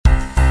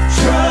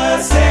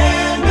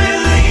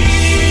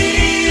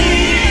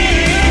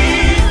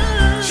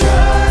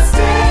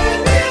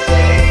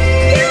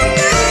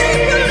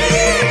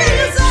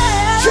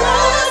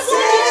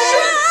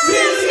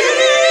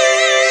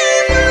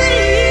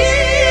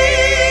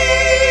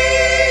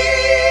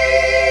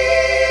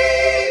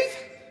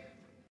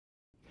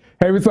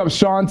Hey, what's up?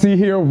 Shaun T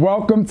here.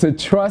 Welcome to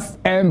Trust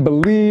and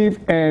Believe.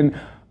 And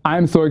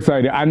I'm so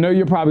excited. I know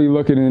you're probably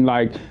looking and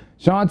like,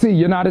 Shaun T,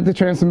 you're not at the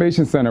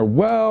Transformation Center.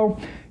 Well,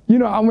 you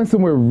know, I went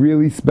somewhere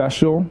really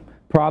special,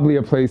 probably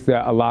a place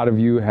that a lot of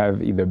you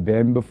have either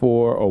been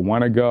before or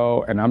want to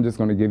go. And I'm just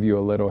going to give you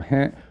a little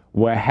hint.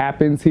 What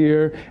happens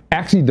here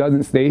actually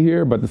doesn't stay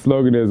here, but the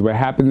slogan is what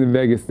happens in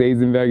Vegas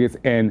stays in Vegas.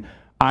 And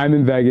I'm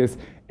in Vegas,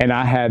 and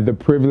I had the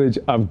privilege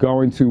of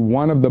going to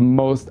one of the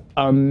most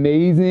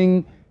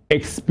amazing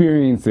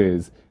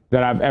experiences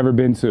that I've ever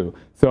been to.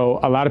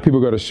 So a lot of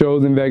people go to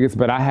shows in Vegas,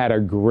 but I had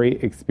a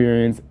great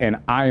experience, and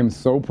I am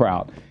so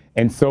proud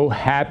and so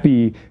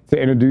happy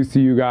to introduce to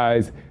you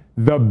guys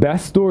the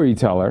best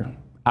storyteller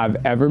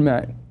I've ever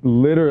met,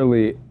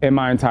 literally in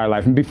my entire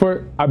life. And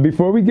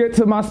before we get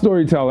to my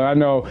storyteller, I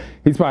know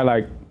he's probably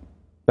like,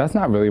 that's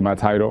not really my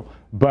title,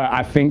 but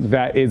I think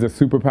that is a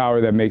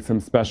superpower that makes him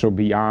special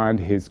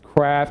beyond his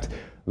craft.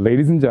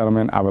 Ladies and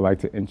gentlemen, I would like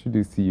to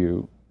introduce to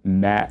you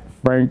Matt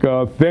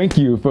Franco. Thank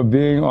you for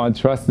being on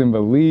Trust and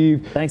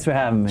Believe. Thanks for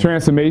having me.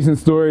 Transformation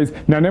Stories.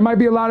 Now, there might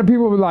be a lot of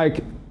people who are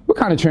like, what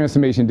kind of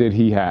transformation did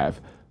he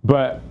have?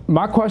 But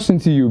my question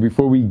to you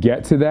before we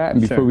get to that,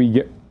 and before we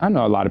get, I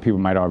know a lot of people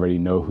might already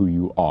know who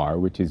you are,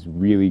 which is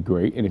really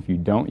great. And if you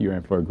don't, you're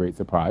in for a great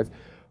surprise.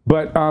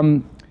 But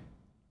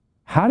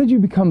how did you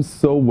become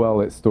so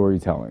well at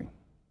storytelling?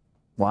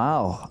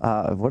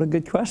 Wow, what a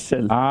good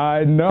question.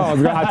 I know.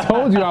 I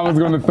told you I was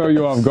going to throw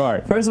you off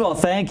guard. First of all,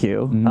 thank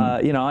you.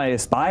 You know, I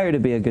aspire to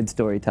be a good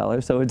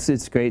storyteller, so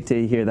it's great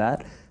to hear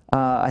that.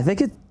 I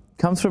think it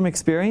comes from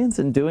experience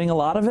and doing a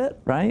lot of it,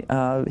 right?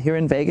 Here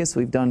in Vegas,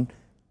 we've done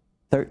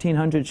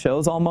 1,300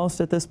 shows almost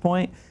at this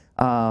point.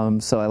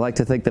 So I like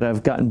to think that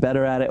I've gotten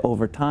better at it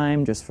over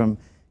time, just from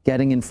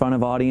getting in front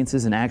of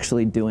audiences and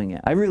actually doing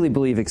it. I really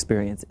believe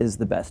experience is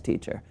the best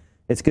teacher.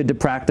 It's good to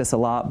practice a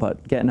lot,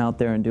 but getting out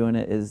there and doing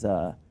it is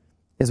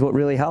what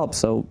really helps.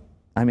 So,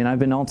 I mean, I've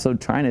been also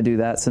trying to do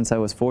that since I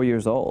was 4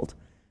 years old.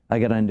 I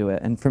got into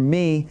it. And for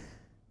me,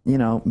 you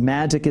know,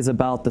 magic is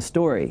about the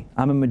story.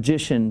 I'm a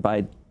magician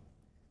by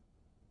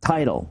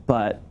title,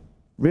 but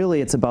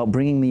really it's about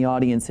bringing the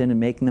audience in and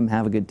making them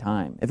have a good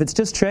time. If it's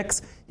just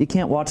tricks, you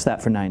can't watch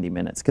that for 90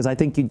 minutes because I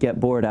think you'd get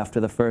bored after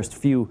the first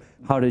few,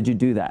 how did you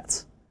do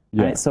that?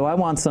 Yeah. Right? So I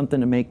want something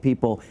to make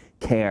people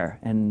care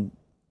and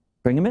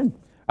bring them in.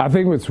 I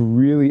think what's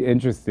really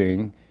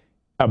interesting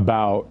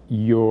about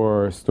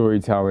your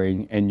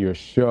storytelling and your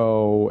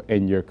show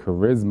and your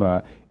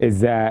charisma is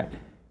that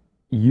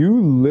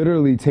you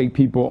literally take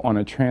people on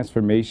a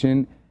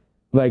transformation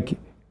like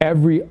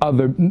every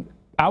other,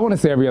 I want to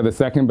say every other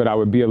second, but I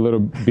would be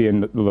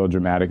being a little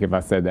dramatic if I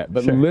said that.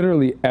 But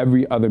literally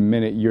every other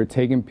minute, you're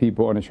taking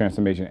people on a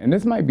transformation. And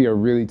this might be a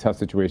really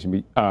tough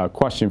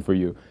question for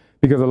you,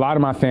 because a lot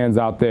of my fans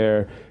out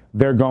there,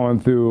 they're going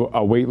through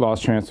a weight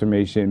loss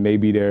transformation.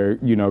 Maybe they're,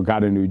 you know,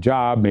 got a new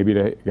job. Maybe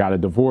they got a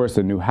divorce,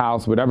 a new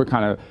house, whatever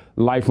kind of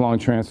lifelong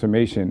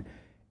transformation.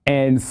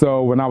 And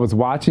so when I was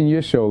watching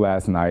your show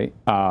last night,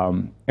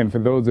 and for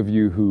those of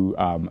you who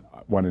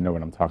want to know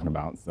what I'm talking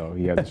about, so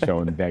he has a show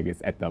in Vegas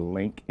at the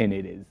Linq, and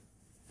it is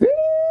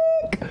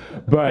sick.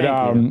 But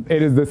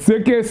it is the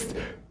sickest.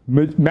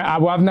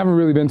 Well, I've never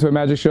really been to a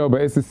magic show, but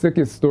it's the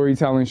sickest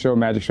storytelling show,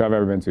 magic show I've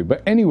ever been to.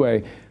 But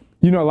anyway,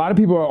 you know, a lot of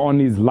people are on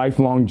these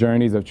lifelong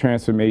journeys of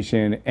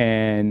transformation,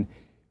 and,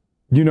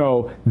 you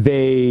know,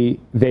 they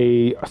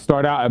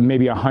start out at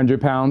maybe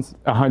 100 pounds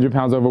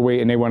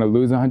overweight, and they want to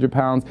lose 100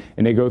 pounds,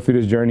 and they go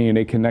through this journey and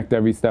they connect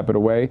every step of the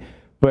way.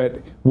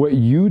 But what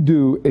you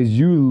do is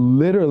you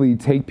literally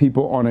take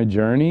people on a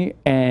journey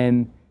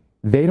and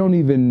they don't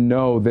even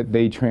know that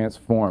they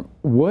transform.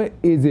 What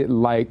is it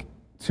like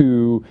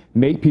to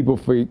make people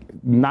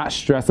not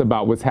stress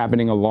about what's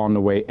happening along the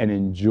way and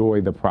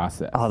enjoy the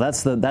process? Oh,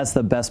 that's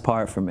the best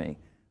part for me,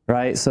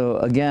 right? So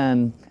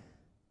again,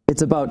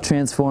 it's about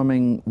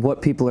transforming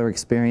what people are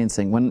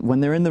experiencing. When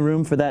they're in the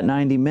room for that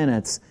 90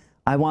 minutes,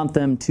 I want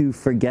them to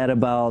forget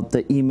about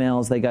the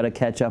emails they got to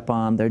catch up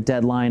on, their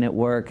deadline at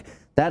work.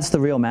 That's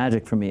the real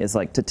magic for me, is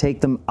like to take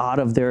them out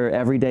of their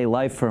everyday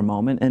life for a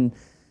moment and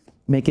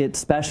make it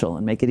special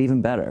and make it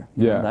even better.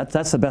 Yeah. You know,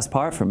 that's the best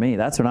part for me.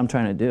 That's what I'm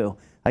trying to do.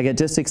 I get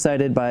just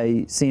excited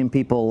by seeing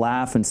people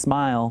laugh and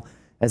smile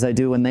as I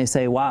do when they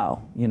say,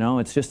 wow. You know,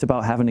 it's just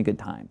about having a good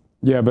time.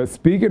 Yeah, but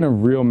speaking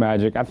of real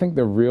magic, I think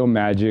the real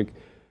magic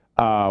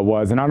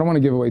was, and I don't want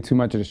to give away too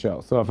much of the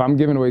show. So if I'm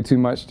giving away too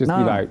much, just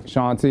be like,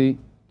 Shaun T,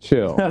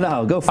 chill.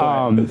 No, go for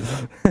it.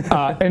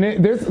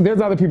 And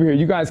there's other people here.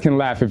 You guys can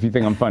laugh if you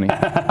think I'm funny.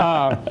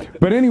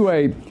 But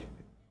anyway,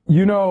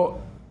 you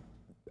know,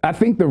 I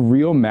think the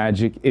real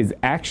magic is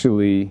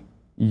actually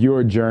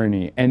your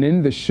journey. And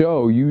in the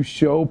show, you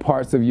show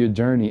parts of your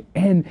journey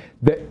and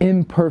the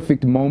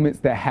imperfect moments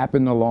that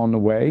happen along the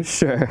way.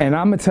 Sure. And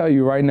I'm going to tell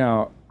you right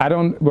now,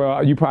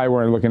 well, you probably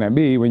weren't looking at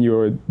me when you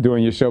were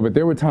doing your show, but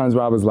there were times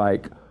where I was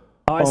like,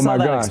 oh, I saw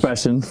that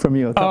expression from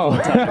you a couple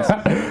of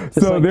times.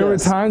 So like there were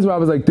times where I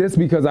was like this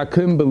because I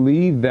couldn't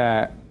believe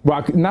that,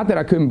 well, not that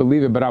I couldn't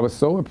believe it, but I was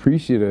so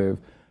appreciative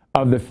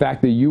of the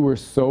fact that you were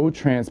so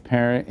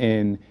transparent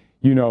in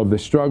you know, the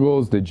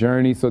struggles, the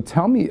journey. So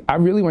tell me, I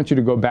really want you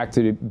to go back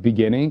to the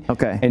beginning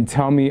and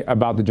tell me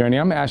about the journey.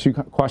 I'm gonna ask you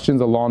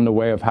questions along the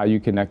way of how you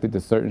connected to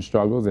certain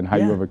struggles and how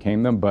you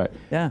overcame them. But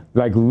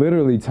like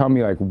literally tell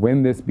me like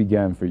when this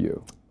began for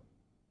you.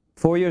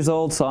 4 years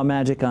old, saw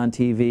magic on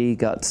TV,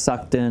 got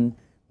sucked in.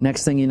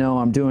 Next thing you know,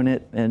 I'm doing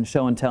it in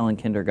show and tell in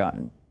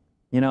kindergarten.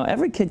 You know,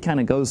 every kid kind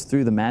of goes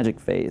through the magic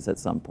phase at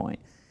some point.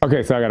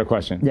 Okay, so I got a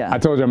question. Yeah. I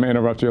told you I'm gonna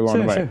interrupt you along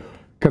the way.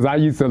 Because I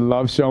used to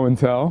love show and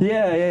tell.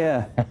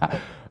 Yeah.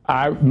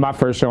 My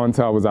first show and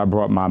tell was I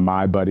brought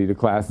my buddy to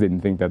class. I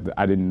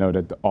didn't know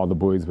that all the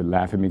boys would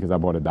laugh at me because I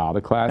brought a doll to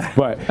class.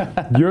 But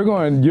you're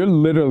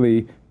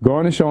literally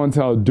going to show and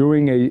tell,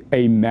 doing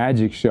a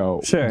magic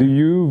show. Sure. Do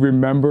you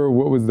remember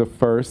what was the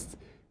first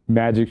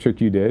magic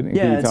trick you did? And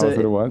can you tell us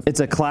what it was?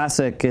 It's a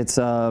classic. It's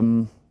a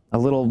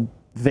little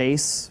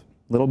vase,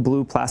 little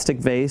blue plastic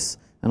vase,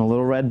 and a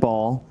little red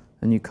ball,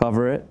 and you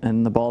cover it,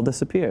 and the ball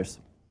disappears.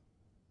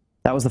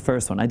 That was the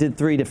first one. I did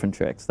 3 different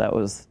tricks. That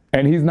was.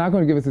 And he's not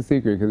going to give us a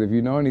secret because if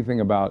you know anything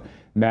about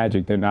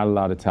magic, they're not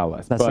allowed to tell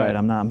us. That's right.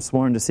 I'm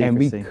sworn to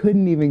secrecy. And we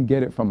couldn't even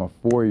get it from a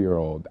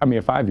 4-year-old. I mean,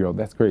 a 5-year-old.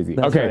 That's crazy.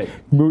 That's okay,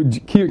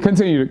 right.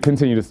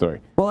 Continue the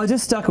story. Well, I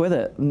just stuck with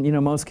it. You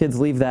know, most kids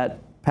leave that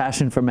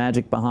passion for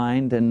magic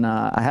behind, and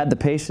I had the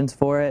patience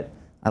for it.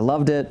 I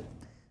loved it,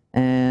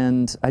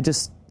 and I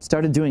just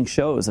started doing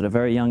shows at a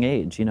very young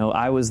age. You know,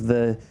 I was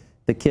the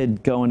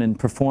kid going and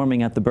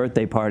performing at the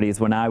birthday parties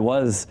when I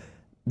was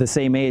the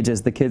same age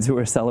as the kids who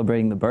were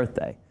celebrating the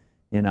birthday,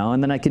 you know,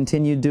 and then I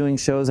continued doing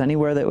shows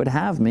anywhere that would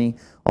have me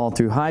all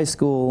through high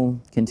school,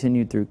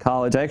 continued through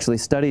college. I actually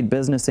studied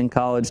business in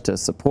college to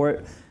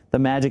support the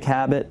magic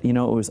habit. You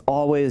know, it was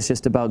always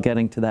just about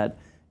getting to that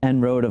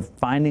end road of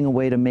finding a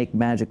way to make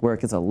magic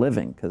work as a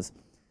living. Because,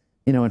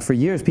 you know, and for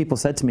years people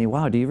said to me,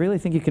 wow, do you really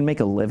think you can make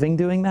a living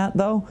doing that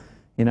though?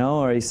 You know,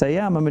 or you say,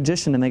 yeah, I'm a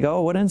magician, and they go,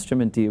 oh, what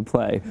instrument do you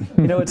play?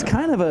 You know, it's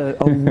kind of a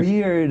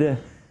weird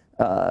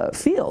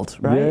field,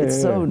 right?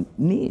 It's so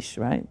niche,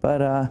 right?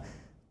 But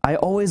I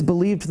always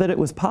believed that it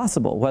was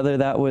possible, whether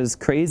that was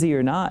crazy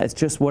or not. It's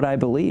just what I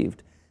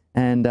believed.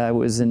 And I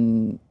was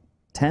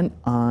intent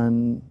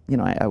on, you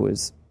know, I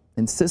was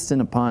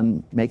insistent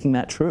upon making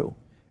that true.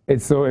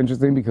 It's so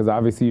interesting because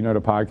obviously, you know,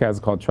 the podcast is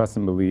called Trust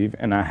and Believe,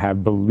 and I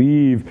have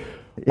Believe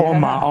on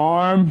my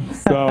arm.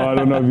 So I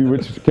don't know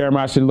which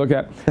camera I should look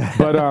at.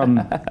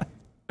 But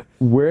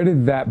where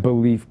did that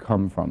belief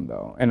come from,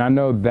 though? And I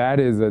know that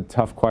is a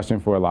tough question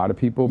for a lot of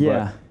people.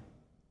 But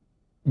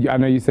I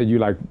know you said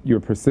you're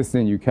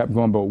persistent, you kept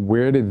going, but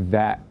where did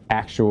that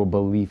actual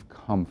belief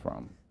come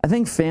from? I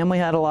think family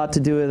had a lot to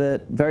do with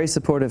it. Very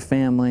supportive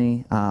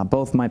family.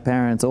 Both my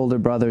parents, older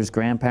brothers,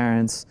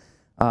 grandparents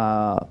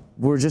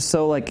were just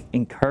so like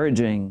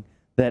encouraging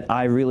that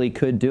I really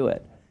could do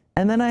it.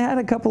 And then I had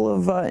a couple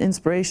of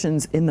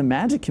inspirations in the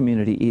magic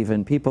community,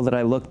 even people that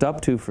I looked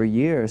up to for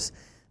years.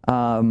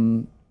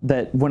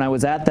 That when I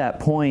was at that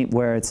point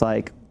where it's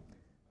like,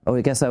 oh,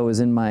 I guess I was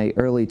in my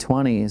early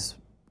 20s,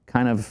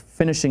 kind of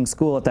finishing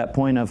school at that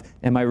point of,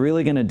 am I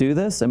really going to do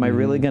this? Am I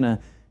really going to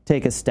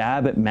take a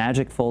stab at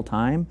magic full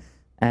time?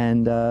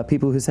 And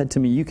people who said to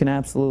me, you can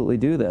absolutely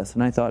do this.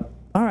 And I thought,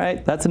 all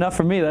right, that's enough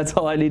for me. That's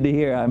all I need to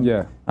hear.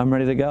 I'm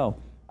ready to go.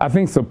 I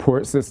think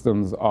support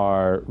systems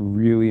are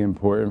really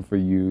important for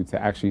you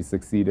to actually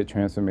succeed at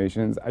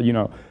transformations. You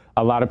know,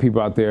 a lot of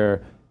people out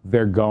there,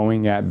 they're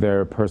going at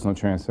their personal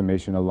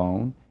transformation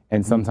alone.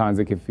 And sometimes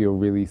it can feel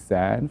really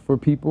sad for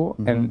people.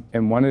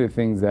 And one of the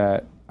things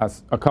that,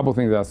 a couple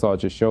things that I saw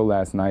at your show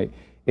last night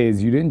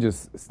is you didn't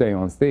just stay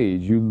on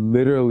stage. You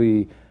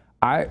literally,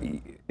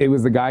 it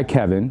was the guy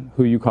Kevin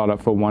who you called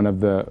up for one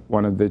of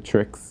the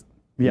tricks.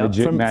 Yeah,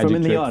 from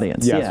in the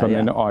audience. Yes, from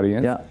in the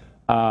audience. Yeah.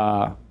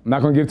 I'm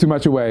not going to give too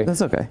much away.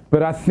 That's okay.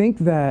 But I think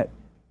that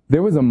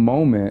there was a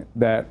moment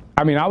that,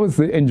 I mean, I was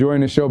enjoying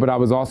the show, but I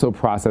was also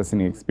processing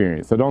the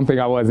experience. So don't think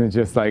I wasn't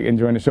just like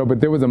enjoying the show. But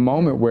there was a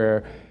moment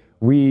where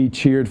we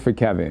cheered for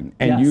Kevin,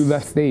 and you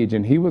left stage,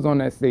 and he was on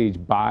that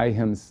stage by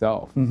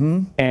himself.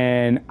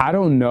 And I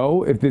don't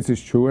know if this is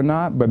true or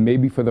not, but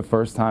maybe for the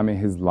first time in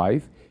his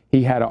life,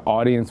 he had an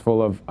audience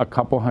full of a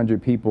couple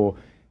hundred people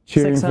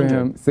cheering 600. For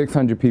him.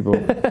 600 people.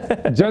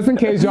 Just in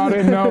case y'all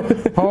didn't know,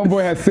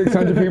 Homeboy had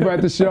 600 people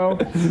at the show.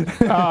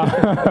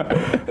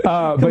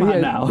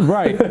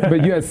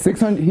 But you had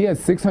 600. He had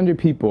 600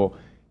 people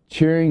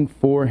cheering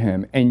for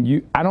him,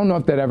 and I don't know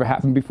if that ever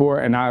happened before,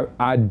 and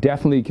I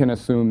definitely can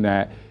assume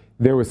that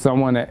there was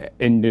someone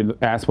in the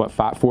last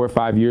 4 or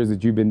 5 years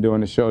that you've been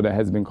doing the show that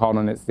has been called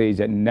on that stage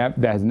that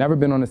has never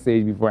been on the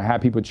stage before,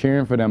 had people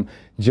cheering for them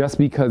just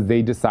because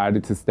they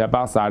decided to step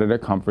outside of their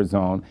comfort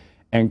zone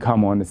and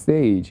come on the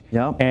stage.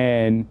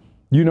 And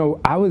you know,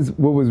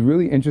 what was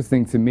really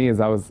interesting to me is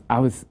I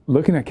was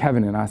looking at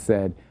Kevin and I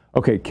said,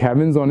 okay,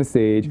 Kevin's on the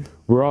stage,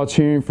 we're all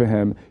cheering for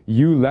him.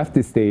 You left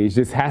the stage.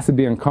 This has to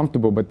be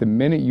uncomfortable, but the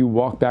minute you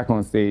walk back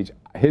on stage,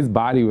 his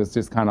body was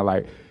just kind of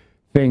like,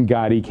 thank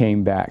God he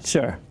came back.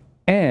 Sure.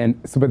 And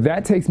so, but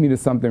that takes me to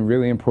something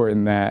really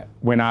important that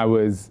when I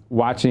was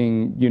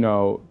watching, you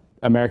know,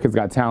 America's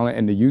Got Talent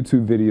and the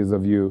YouTube videos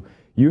of you,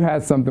 you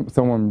had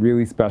someone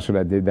really special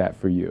that did that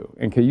for you.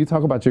 And can you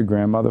talk about your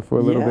grandmother for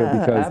a little bit?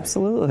 Because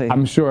absolutely.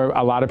 I'm sure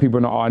a lot of people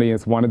in the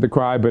audience wanted to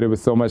cry, but it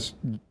was so much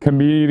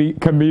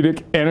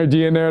comedic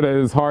energy in there that it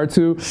was hard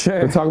to.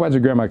 Sure. But talk about your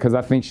grandma, because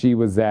I think she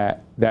was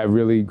that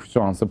really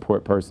strong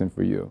support person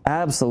for you.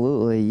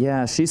 Absolutely,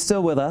 yeah. She's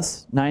still with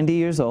us, 90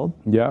 years old.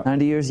 Yeah.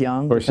 90 years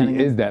young. Or she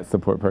is that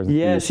support person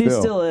yeah, for you she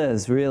still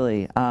is,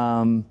 really.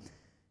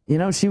 You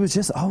know, she was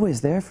just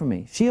always there for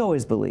me. She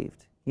always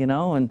believed, you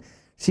know, and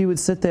she would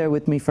sit there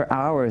with me for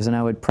hours, and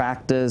I would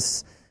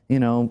practice, you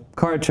know,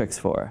 card tricks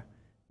for her.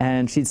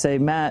 And she'd say,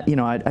 Matt, you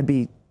know, I'd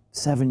be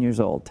 7 years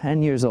old,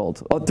 10 years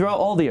old, throughout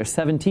all the years,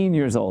 17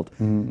 years old,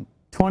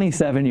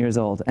 27 years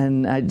old.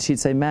 And she'd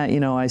say, Matt, you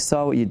know, I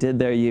saw what you did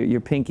there.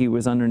 Your pinky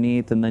was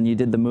underneath, and then you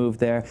did the move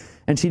there.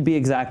 And she'd be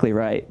exactly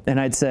right. And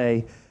I'd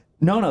say,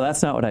 no,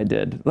 that's not what I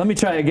did. Let me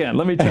try again.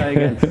 Let me try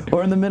again.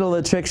 Or in the middle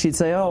of the trick, she'd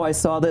say, oh, I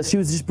saw this. She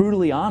was just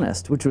brutally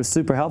honest, which was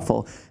super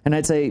helpful. And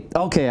I'd say,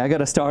 okay, I got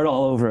to start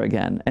all over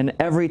again. And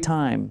every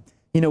time,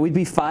 you know, we'd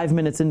be 5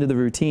 minutes into the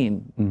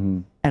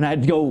routine, and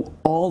I'd go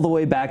all the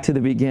way back to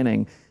the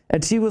beginning.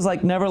 And she was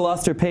like, never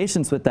lost her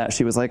patience with that.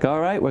 She was like,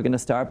 all right, we're going to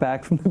start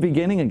back from the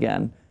beginning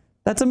again.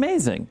 That's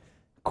amazing.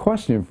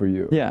 Question for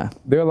you. Yeah.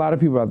 There are a lot of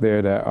people out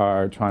there that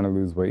are trying to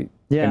lose weight,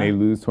 Yeah. and they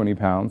lose 20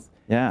 pounds.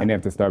 Yeah. And they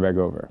have to start back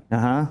over.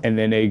 Uh-huh. And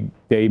then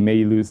they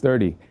may lose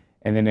 30,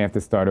 and then they have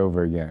to start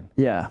over again.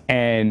 Yeah.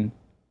 And,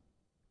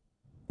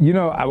 you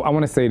know, I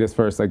want to say this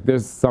first. Like,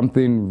 there's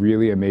something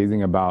really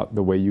amazing about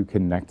the way you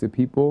connect to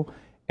people.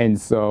 And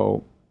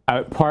so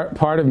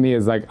part of me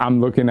is like,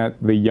 I'm looking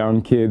at the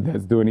young kid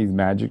that's doing these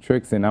magic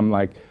tricks, and I'm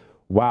like,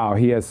 wow,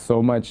 he has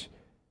so much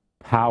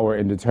power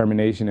and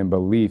determination and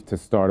belief to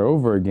start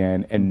over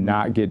again and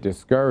not get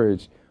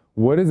discouraged.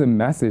 What is a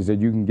message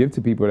that you can give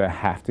to people that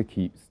have to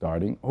keep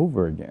starting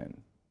over again?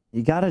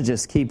 You got to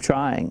just keep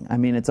trying. I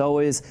mean, it's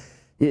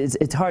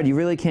hard. You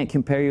really can't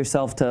compare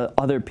yourself to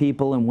other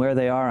people and where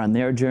they are on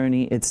their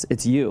journey.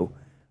 It's you,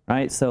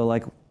 right? So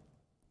like,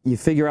 you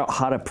figure out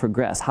how to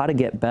progress, how to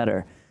get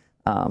better.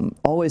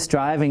 Always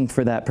striving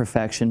for that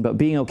perfection, but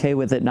being okay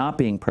with it not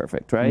being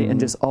perfect, right? And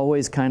just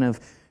always kind of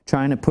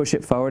trying to push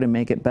it forward and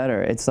make it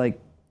better. It's like,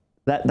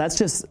 that's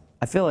just,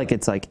 I feel like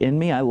it's like in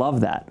me. I love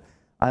that.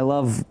 I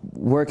love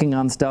working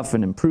on stuff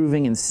and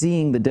improving and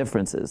seeing the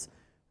differences,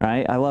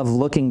 right? I love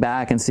looking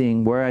back and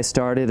seeing where I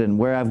started and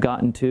where I've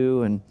gotten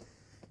to, and,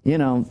 you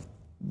know,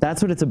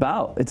 that's what it's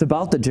about. It's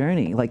about the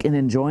journey, like, in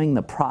enjoying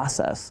the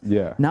process.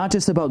 Yeah. Not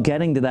just about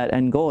getting to that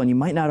end goal, and you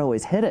might not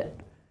always hit it,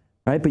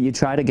 right? But you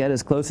try to get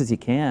as close as you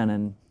can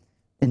and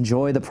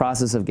enjoy the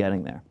process of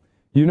getting there.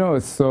 You know,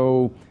 it's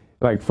so,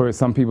 like, for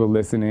some people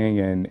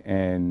listening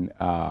and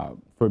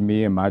for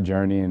me and my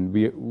journey, and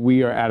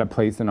we are at a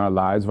place in our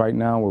lives right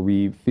now where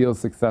we feel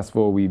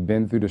successful. We've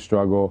been through the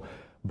struggle,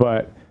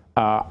 but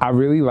I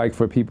really like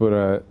for people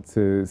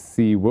to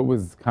see what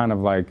was kind of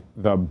like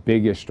the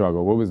biggest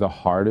struggle. What was the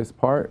hardest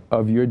part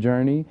of your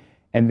journey?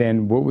 And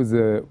then what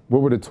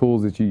were the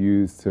tools that you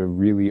used to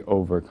really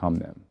overcome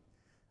them?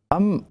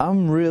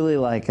 I'm really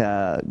like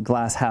a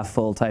glass half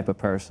full type of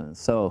person.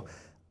 So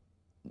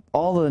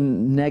all the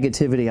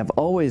negativity, I've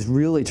always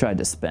really tried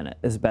to spin it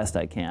as best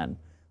I can.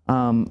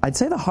 I'd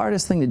say the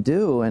hardest thing to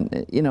do,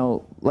 and, you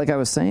know, like I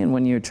was saying,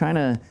 when you're trying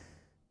to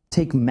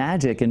take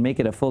magic and make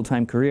it a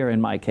full-time career,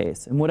 in my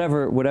case, and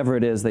whatever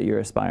it is that you're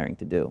aspiring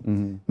to do.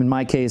 In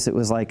my case, it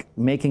was like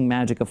making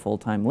magic a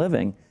full-time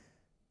living.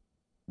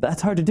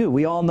 That's hard to do.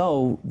 We all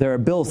know there are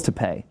bills to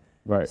pay.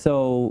 Right.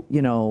 So,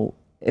 you know,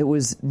 it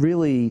was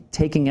really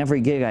taking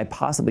every gig I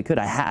possibly could.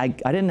 I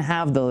didn't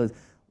have the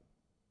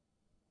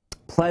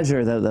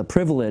pleasure, the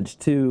privilege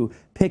to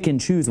pick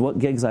and choose what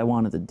gigs I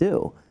wanted to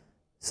do.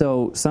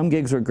 So some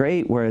gigs were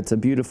great, where it's a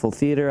beautiful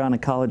theater on a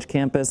college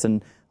campus,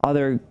 and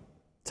other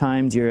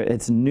times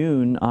it's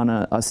noon on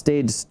a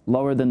stage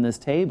lower than this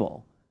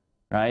table,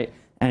 right?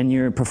 And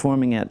you're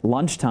performing at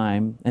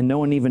lunchtime, and no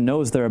one even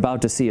knows they're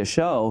about to see a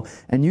show,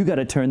 and you got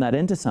to turn that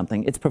into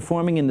something. It's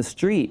performing in the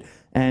street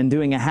and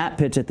doing a hat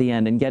pitch at the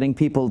end and getting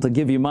people to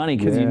give you money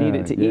because you need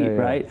it to eat,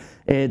 right?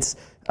 It's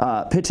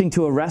pitching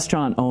to a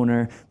restaurant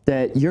owner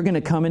that you're going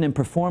to come in and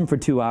perform for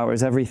 2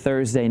 hours every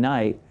Thursday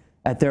night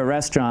at their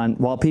restaurant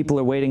while people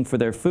are waiting for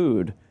their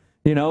food.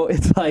 You know,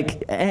 it's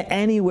like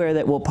anywhere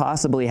that will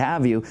possibly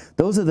have you.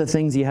 Those are the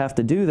things you have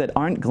to do that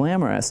aren't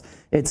glamorous.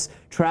 It's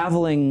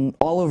traveling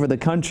all over the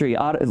country,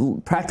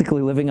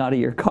 practically living out of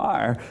your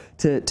car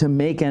to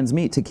make ends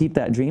meet, to keep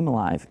that dream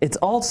alive. It's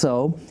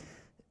also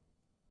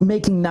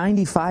making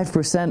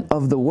 95%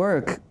 of the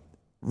work,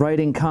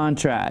 writing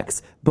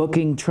contracts,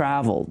 booking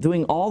travel,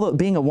 doing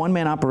being a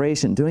one-man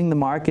operation, doing the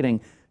marketing,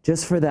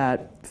 just for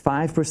that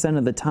 5%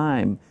 of the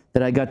time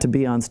that I got to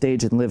be on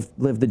stage and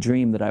live the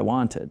dream that I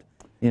wanted.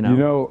 You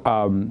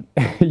know,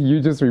 you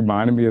just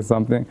reminded me of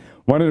something.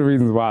 One of the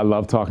reasons why I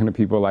love talking to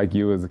people like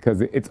you is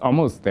because it's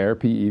almost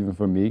therapy even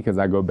for me, because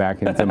I go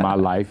back into my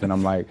life and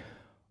I'm like,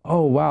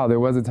 oh, wow, there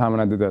was a time when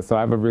I did that. So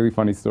I have a really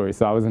funny story.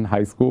 So I was in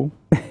high school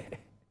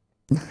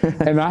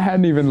and I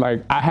hadn't even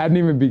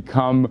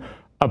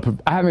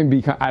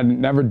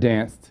never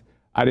danced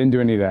I didn't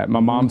do any of that. My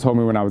mom told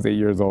me when I was 8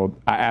 years old,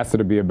 I asked her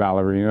to be a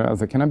ballerina. I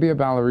was like, can I be a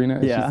ballerina?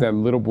 And she said,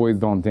 little boys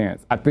don't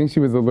dance. I think she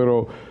was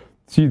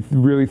she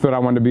really thought I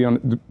wanted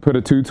to put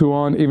a tutu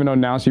on, even though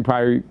now she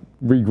probably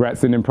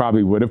regrets it and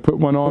probably would have put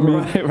one on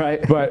me.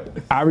 Right. But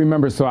I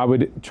remember, so I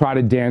would try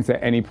to dance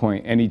at any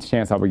point, any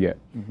chance I would get.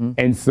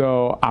 And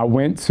so I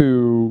went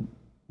to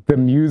the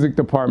music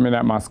department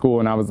at my school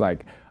and I was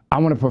like, I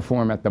want to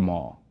perform at the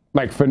mall,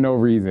 like for no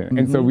reason.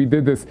 And so we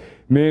did this,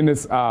 me and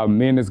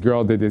this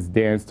girl did this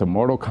dance to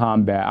Mortal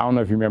Kombat. I don't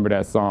know if you remember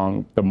that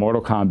song, the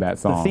Mortal Kombat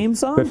song. The theme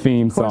song? The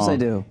theme song. Of course I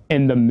do.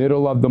 In the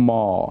middle of the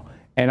mall.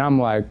 And I'm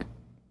like,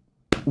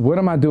 what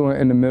am I doing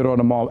in the middle of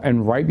the mall?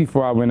 And right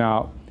before I went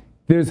out,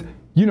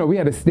 we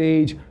had a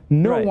stage,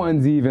 no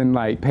one's even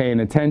like paying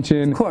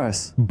attention. Of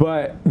course.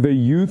 But the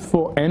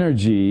youthful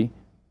energy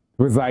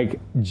was like,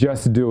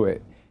 just do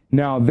it.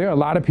 Now, there are a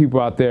lot of people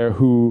out there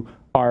who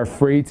are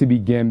afraid to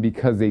begin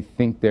because they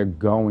think they're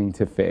going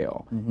to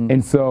fail.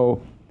 And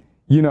so,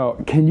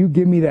 can you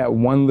give me that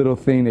one little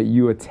thing that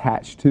you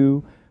attach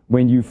to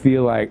when you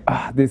feel like,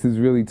 this is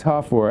really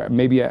tough, or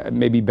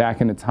maybe back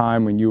in the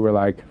time when you were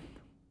like,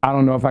 I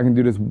don't know if I can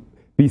do this,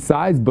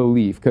 besides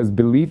belief, because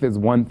belief is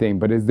one thing,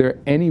 but is there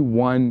any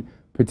one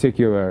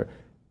particular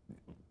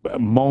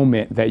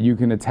moment that you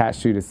can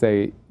attach to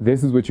say,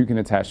 this is what you can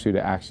attach to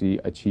actually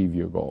achieve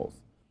your goals?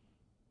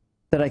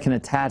 That I can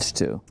attach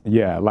to?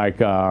 Yeah, like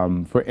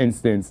for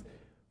instance,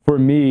 for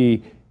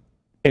me,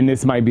 and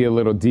this might be a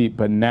little deep,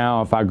 but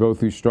now if I go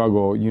through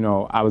struggle,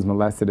 I was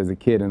molested as a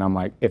kid, and I'm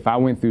like, if I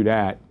went through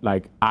that,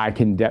 like I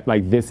can,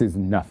 this is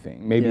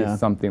nothing. Maybe it's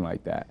something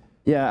like that.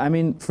 Yeah, I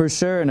mean, for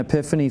sure, an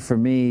epiphany for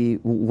me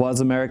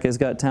was America's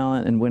Got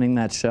Talent and winning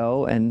that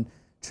show. And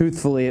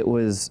truthfully,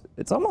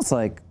 it's almost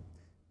like,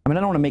 I mean, I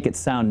don't want to make it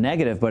sound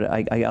negative, but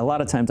a lot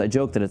of times I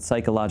joke that it's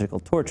psychological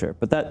torture,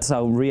 but that's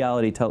how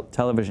reality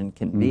television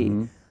can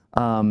be.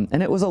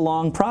 And it was a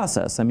long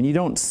process. I mean, you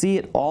don't see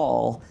it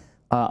all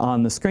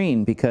on the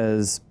screen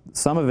because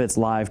some of it's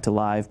live to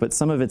live, but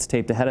some of it's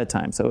taped ahead of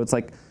time. So it's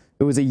like,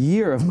 it was a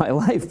year of my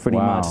life pretty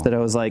much that I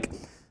was like,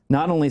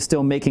 not only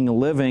still making a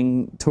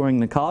living touring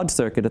the college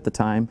circuit at the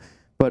time,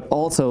 but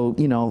also,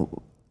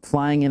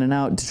 flying in and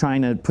out to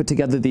trying to put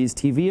together these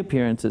TV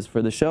appearances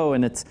for the show.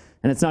 And it's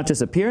not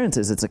just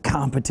appearances, it's a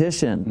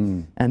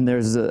competition. And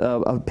there's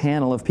a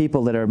panel of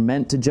people that are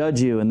meant to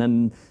judge you, and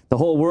then the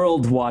whole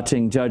world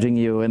judging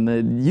you, and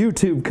the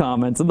YouTube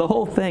comments and the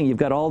whole thing. You've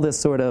got all this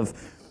sort of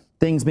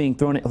things being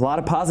thrown in, a lot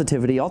of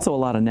positivity, also a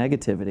lot of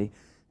negativity.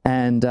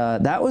 And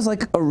that was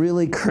like a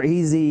really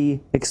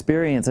crazy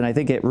experience, and I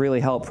think it really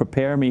helped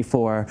prepare me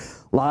for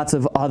lots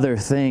of other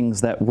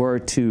things that were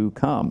to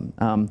come.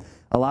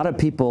 A lot of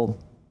people,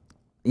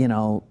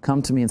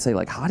 come to me and say,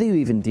 like, how do you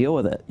even deal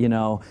with it?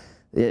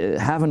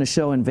 Having a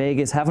show in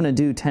Vegas, having to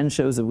do 10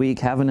 shows a week,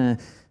 having to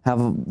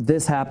have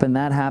this happen,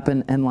 that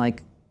happen, and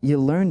like, you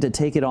learn to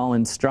take it all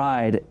in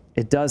stride.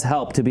 It does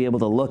help to be able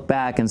to look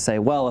back and say,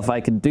 well, if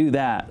I could do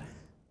that,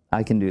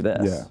 I can do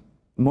this. Yeah.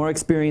 More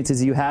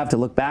experiences you have to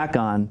look back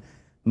on,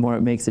 the more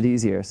it makes it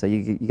easier. So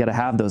you got to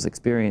have those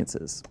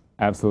experiences.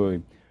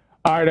 Absolutely.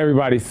 All right,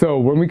 everybody. So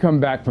when we come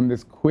back from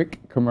this quick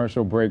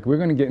commercial break, we're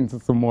going to get into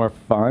some more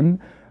fun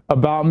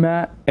about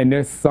Matt. And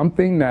there's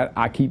something that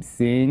I keep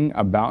seeing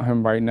about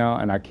him right now,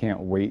 and I can't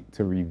wait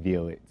to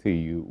reveal it to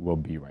you. We'll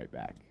be right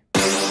back.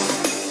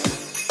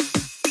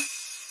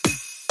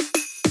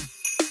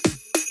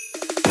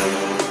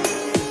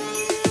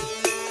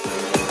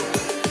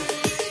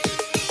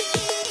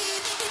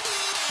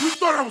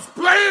 I was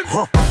playing?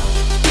 Huh.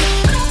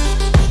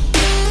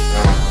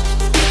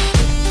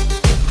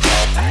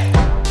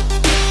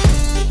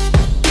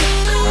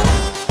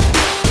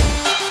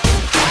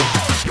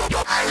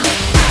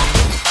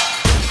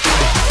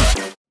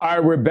 All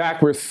right, we're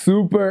back. We're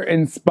super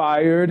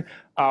inspired.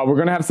 We're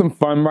going to have some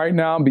fun right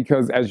now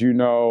because, as you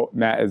know,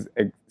 Matt is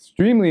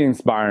extremely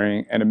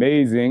inspiring and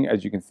amazing,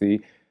 as you can see.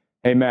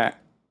 Hey, Matt,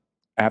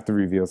 I have to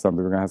reveal something.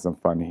 We're going to have some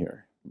fun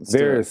here.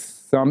 There is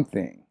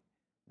something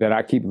that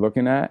I keep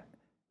looking at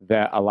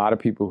that a lot of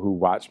people who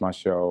watch my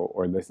show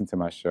or listen to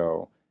my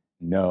show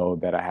know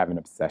that I have an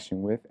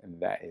obsession with, and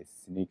that is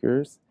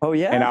sneakers. Oh,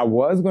 yeah? And I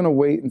was going to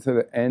wait until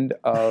the end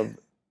of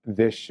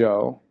this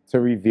show to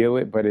reveal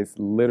it, but it's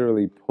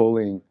literally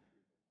pulling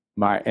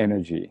my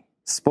energy.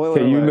 Spoiler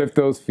Can you alert. lift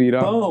those feet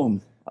up?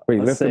 Boom. Wait,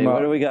 Let's lift see. them up.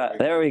 What do we got?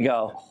 There we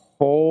go.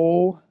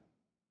 Holy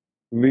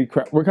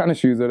crap. What kind of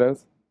shoes are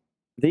those?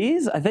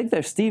 These, I think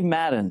they're Steve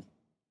Madden.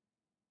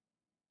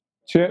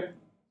 Chip,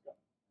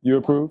 you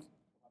approve?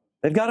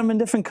 They've got them in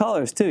different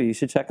colors, too. You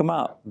should check them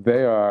out.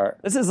 They are.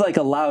 This is like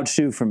a loud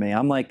shoe for me.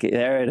 I'm like,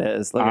 there it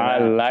is. Look at I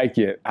that. like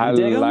it. I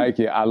like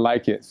it. I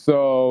like it.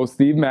 So,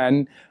 Steve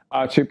Madden,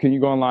 Chip, can you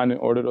go online and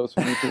order those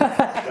for me, please?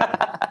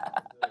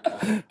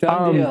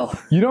 Done deal.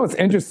 You know what's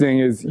interesting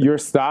is your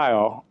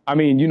style. I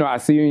mean, I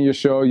see you in your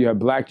show. You have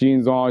black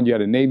jeans on. You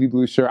had a navy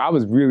blue shirt. I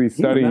was really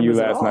studying you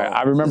last night.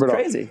 I remember it all.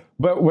 Crazy.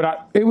 But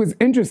it was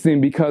interesting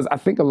because I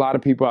think a lot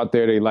of people out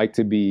there, they like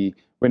to be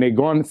when they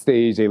go on the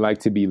stage, they like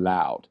to be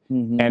loud.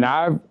 And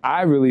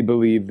I really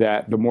believe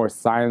that the more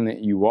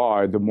silent you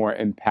are, the more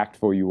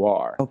impactful you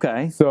are.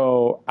 Okay.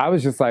 So I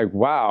was just like,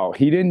 wow,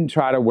 he didn't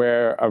try to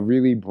wear a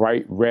really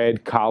bright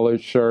red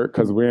collared shirt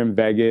because we're in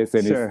Vegas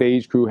and his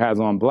stage crew has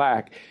on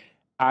black.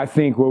 I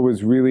think what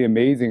was really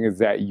amazing is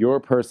that your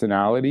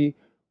personality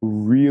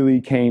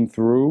really came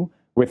through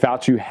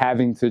without you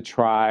having to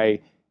try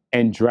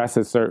and dress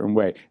a certain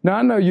way. Now,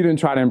 I know you didn't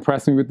try to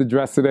impress me with the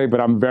dress today,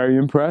 but I'm very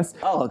impressed.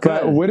 Oh, good.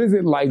 But what is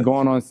it like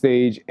going on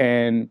stage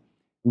and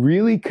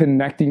really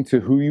connecting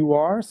to who you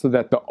are so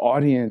that the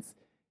audience,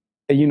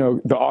 you know,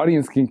 the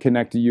audience can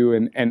connect to you?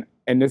 And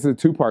this is a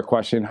two-part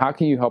question. How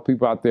can you help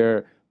people out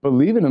there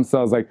believe in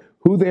themselves, like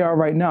who they are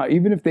right now,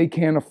 even if they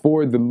can't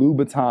afford the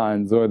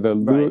Louboutins or the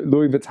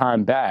Louis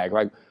Vuitton bag?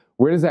 Like,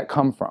 where does that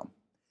come from?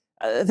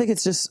 I think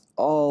it's just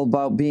all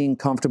about being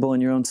comfortable in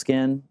your own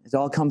skin. It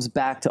all comes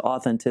back to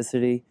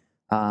authenticity,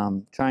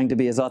 trying to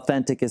be as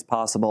authentic as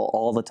possible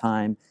all the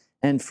time.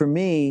 And for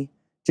me,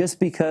 just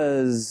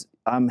because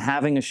I'm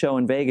having a show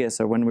in Vegas,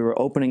 or when we were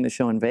opening the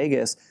show in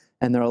Vegas,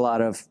 and there are a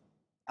lot of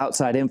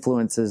outside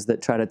influences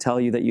that try to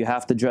tell you that you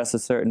have to dress a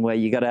certain way,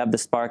 you got to have the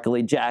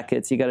sparkly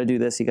jackets, you got to do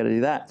this, you got to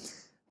do that.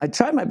 I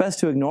tried my best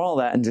to ignore all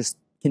that and just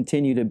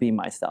continue to be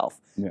myself.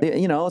 Yeah.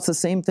 You know, it's the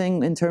same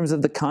thing in terms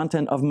of the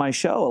content of my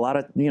show. A lot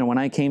of, you know, when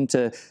I came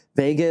to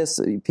Vegas,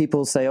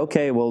 people say,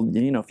 okay, well,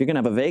 you know, if you're going to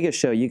have a Vegas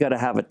show, you got to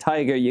have a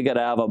tiger, you got to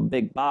have a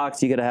big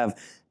box, you got to have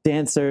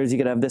dancers, you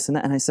got to have this and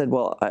that. And I said,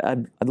 well,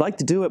 I'd like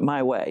to do it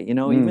my way, you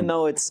know, even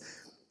though it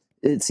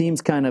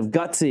seems kind of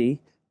gutsy.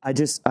 I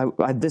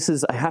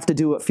have to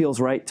do what feels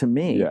right to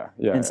me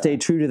and stay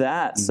true to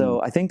that.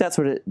 So I think that's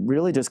what it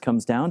really just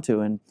comes down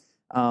to.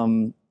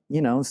 And,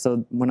 you know,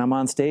 so when I'm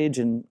on stage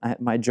and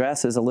my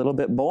dress is a little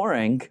bit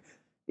boring,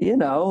 you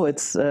know,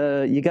 it's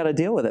you got to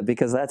deal with it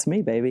because that's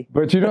me, baby.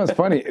 But you know, it's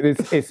funny.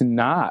 It's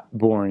not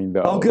boring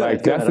though. Oh, good.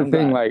 Like that's the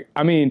thing. Like,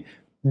 I mean,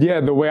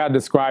 yeah, the way I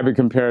describe it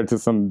compared to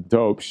some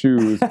dope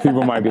shoes,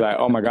 people might be like,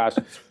 "Oh my gosh,"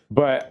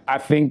 but I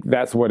think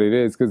that's what it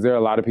is because there are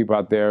a lot of people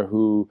out there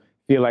who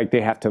feel like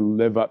they have to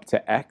live up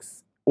to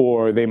X,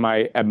 or they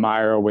might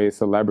admire a way a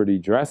celebrity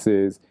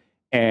dresses,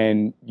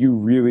 and you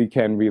really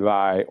can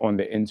rely on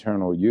the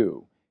internal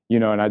you. You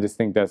know, and I just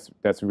think that's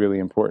really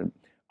important.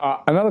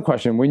 Another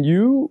question, when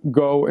you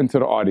go into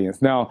the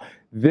audience, now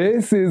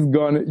this is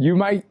you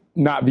might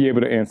not be able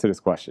to answer this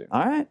question.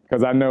 All right.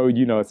 Because I know,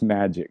 you know, it's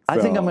magic. So.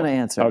 I think I'm going to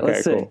answer. Okay,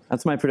 let's see. cool.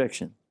 That's my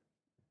prediction.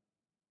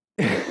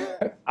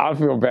 I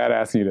feel bad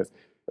asking you this.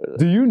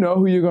 Do you know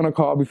who you're going to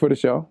call before the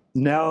show?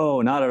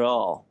 No, not at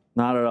all.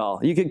 Not at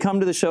all. You could come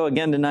to the show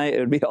again tonight. It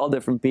would be all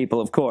different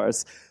people, of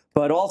course.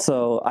 But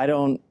also, I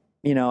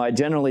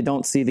generally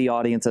don't see the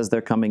audience as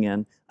they're coming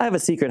in. I have a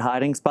secret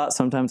hiding spot.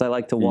 Sometimes I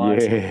like to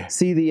watch,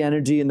 see the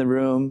energy in the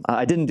room.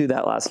 I didn't do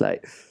that last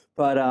night.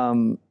 But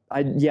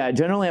I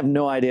generally have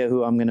no idea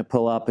who I'm going to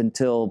pull up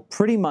until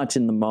pretty much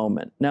in the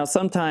moment. Now,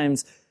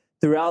 sometimes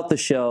throughout the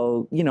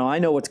show, you know, I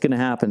know what's going to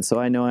happen.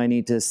 So I know I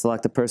need to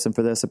select a person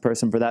for this, a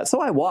person for that.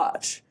 So I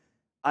watch.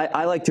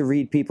 I like to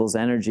read people's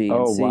energy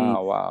and see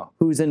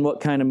who's in what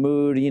kind of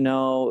mood, you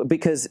know,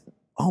 because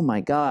oh my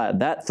God,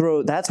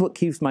 that's what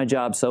keeps my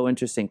job so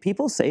interesting.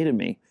 People say to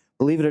me,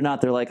 believe it or not,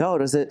 they're like, oh,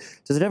 does it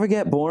ever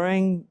get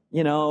boring,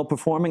 you know,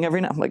 performing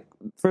every night? I'm like,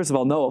 first of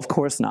all, no, of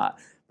course not.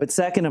 But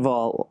second of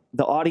all,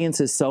 the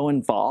audience is so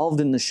involved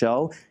in the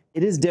show.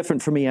 It is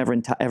different for me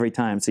every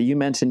time. So you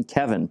mentioned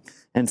Kevin,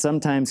 and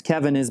sometimes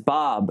Kevin is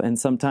Bob, and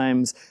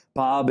sometimes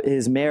Bob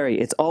is Mary.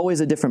 It's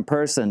always a different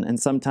person, and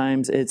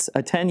sometimes it's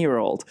a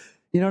 10-year-old.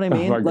 You know what I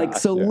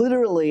mean?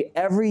 Literally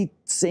every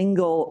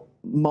single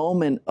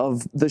moment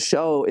of the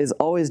show is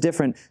always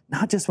different,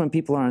 not just when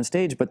people are on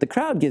stage, but the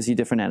crowd gives you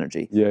different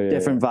energy,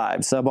 different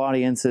vibes. Some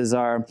audiences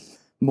are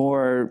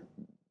more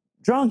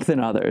drunk than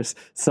others.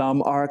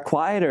 Some are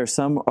quieter.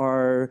 Some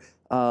are,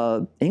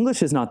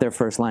 English is not their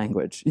first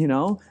language, you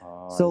know?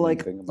 So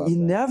like you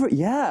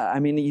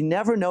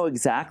never know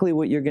exactly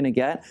what you're going to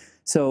get.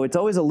 So it's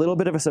always a little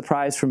bit of a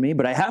surprise for me,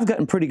 but I have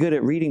gotten pretty good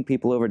at reading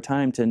people over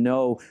time to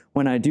know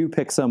when I do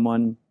pick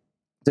someone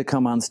to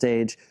come on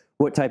stage,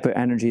 what type of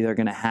energy they're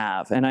going to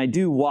have. And I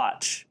do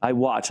watch. I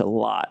watch a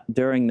lot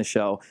during the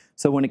show.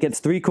 So when it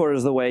gets 3/4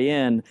 of the way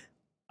in,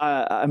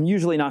 I'm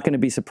usually not going to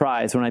be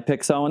surprised when I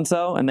pick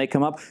so-and-so and they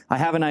come up. I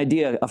have an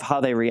idea of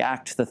how they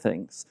react to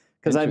things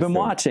because I've been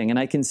watching and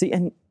I can see.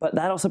 But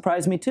that'll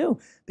surprise me too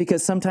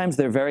because sometimes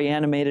they're very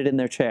animated in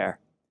their chair.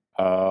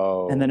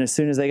 Oh. And then as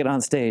soon as they get on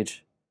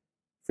stage,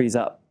 freeze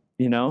up,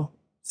 you know?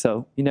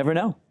 So you never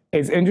know.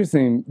 It's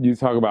interesting you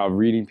talk about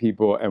reading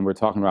people and we're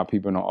talking about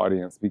people in the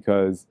audience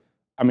because,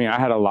 I mean, I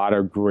had a lot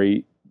of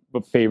great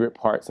favorite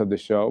parts of the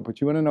show, but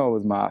you want to know what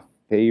was my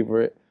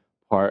favorite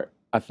part,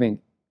 I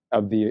think,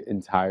 of the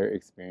entire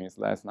experience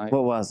last night?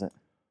 What was it?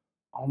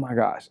 Oh my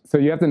gosh. So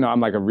you have to know I'm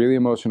like a really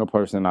emotional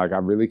person. Like I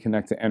really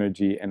connect to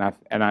energy. And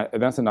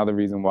that's another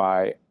reason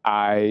why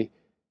I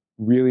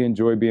really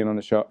enjoy being on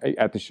the show,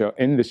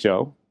 in the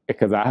show,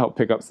 because I helped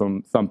pick up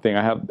something.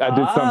 I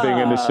did something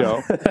in the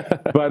show.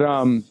 But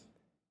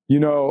you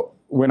know,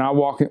 when I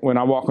walk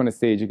on the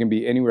stage, it can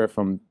be anywhere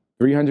from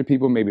 300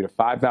 people, maybe to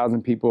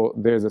 5,000 people,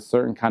 there's a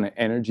certain kind of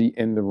energy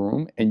in the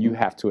room, and you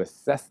have to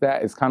assess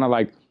that. It's kind of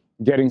like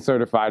getting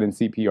certified in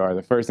CPR.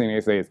 The first thing they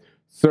say is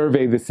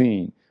survey the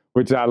scene,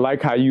 which I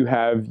like how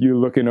you're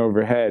looking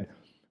overhead.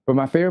 But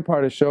my favorite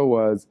part of the show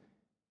was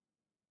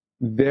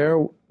there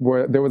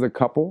was a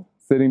couple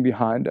sitting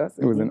behind us.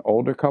 It was an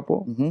older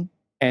couple,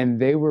 and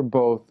they were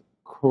both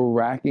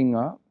cracking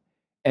up.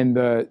 And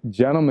the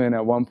gentleman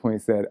at one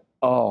point said,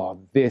 "Oh,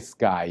 this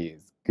guy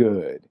is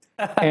good."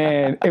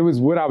 And it was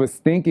what I was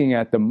thinking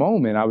at the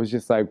moment. I was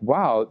just like,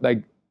 wow,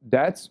 like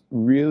that's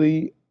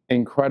really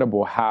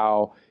incredible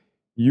how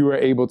you were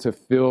able to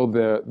fill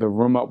the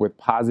room up with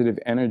positive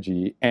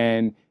energy.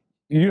 And,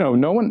 you know,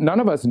 none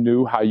of us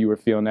knew how you were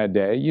feeling that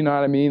day. You know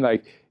what I mean?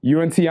 Like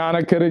you and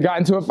Tiana could have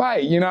gotten into a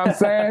fight. You know what I'm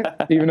saying?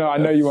 Even though I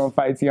know you won't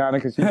fight Tiana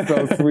because she's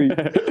so sweet.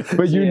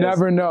 But you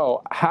never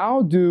know.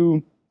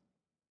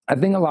 I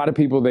think a lot of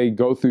people, they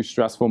go through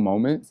stressful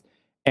moments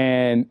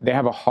and they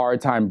have a hard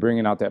time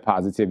bringing out that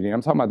positivity. And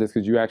I'm talking about this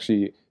because you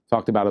actually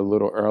talked about it a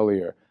little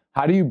earlier.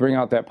 How do you bring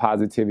out that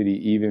positivity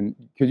even,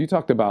 because you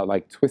talked about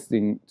like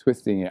twisting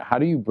it. How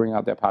do you bring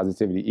out that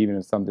positivity even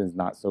if something's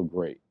not so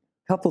great?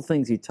 Couple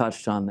things you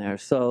touched on there.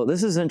 So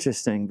this is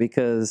interesting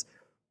because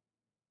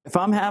if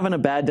I'm having a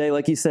bad day,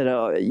 like you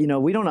said, you know,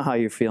 we don't know how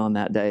you're feeling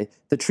that day.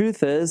 The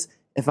truth is,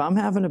 if I'm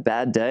having a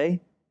bad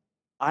day,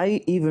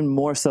 I even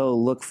more so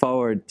look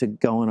forward to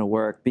going to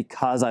work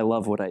because I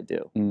love what I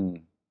do.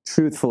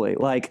 Truthfully,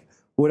 like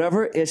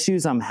whatever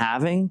issues I'm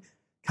having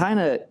kind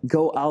of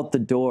go out the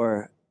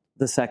door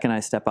the second I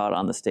step out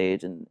on the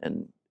stage. And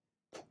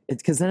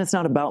it's because then it's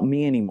not about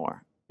me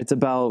anymore. It's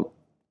about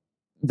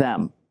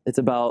them. It's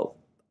about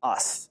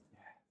us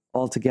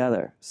all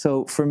together.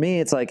 So for me,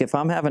 it's like if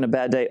I'm having a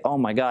bad day, oh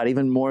my God,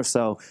 even more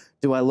so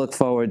do I look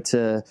forward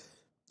to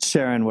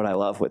sharing what I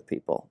love with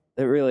people.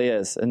 It really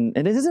is. And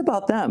it is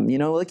about them. You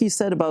know, like you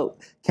said about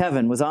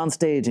Kevin was on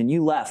stage and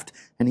you left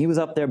and he was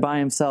up there by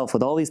himself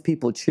with all these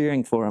people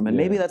cheering for him. And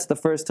maybe that's the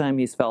first time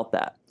he's felt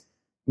that.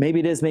 Maybe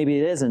it is, maybe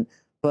it isn't.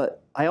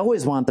 But I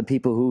always want the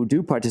people who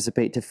do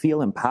participate to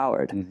feel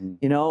empowered.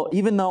 You know,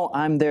 even though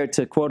I'm there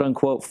to quote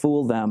unquote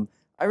fool them,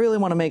 I really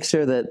want to make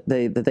sure that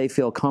they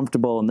feel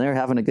comfortable and they're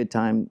having a good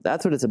time.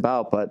 That's what it's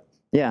about. But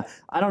yeah,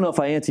 I don't know if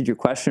I answered your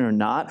question or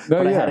not,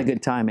 but I had a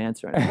good time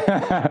answering it.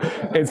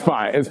 It's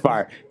fine. It's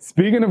fine.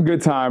 Speaking of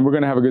good time, we're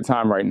going to have a good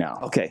time right now.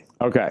 Okay.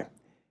 Okay.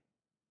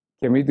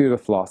 Can we do the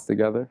floss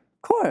together?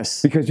 Of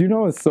course. Because you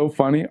know it's so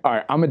funny? All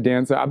right, I'm a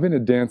dancer. I've been a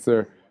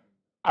dancer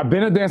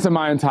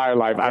my entire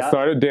life. I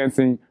started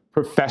dancing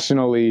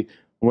professionally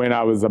when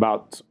I was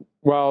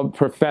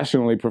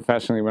professionally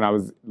when I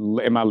was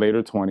in my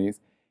later 20s.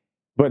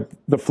 But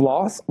the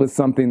floss was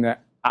something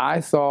that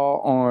I saw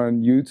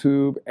on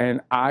YouTube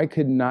and I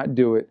could not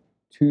do it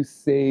to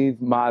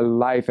save my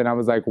life. And I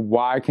was like,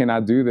 why can't I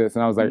do this?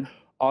 And I was like,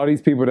 all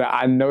these people that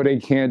I know they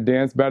can't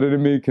dance better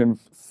than me can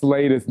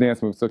slay this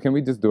dance move. So can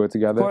we just do it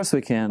together? Of course we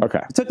can.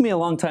 Okay. It took me a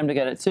long time to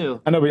get it too.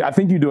 I know, but I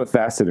think you do it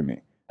faster than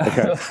me.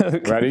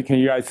 Okay. Ready? Can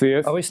you guys see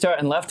us? Are we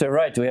starting left or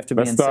right? Do we have to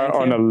be in sync? Let's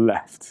start on the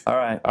left. All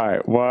right. All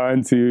right.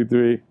 1, 2,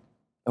 3.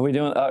 Are we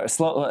doing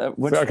slow?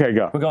 Okay,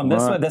 go. We're going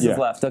this way. This is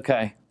left.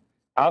 Okay.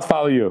 I'll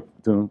follow you.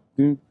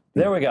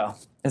 There we go.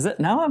 Is it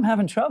now? I'm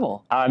having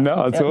trouble. I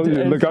know. I told you.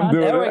 Look, I'm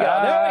doing it. There we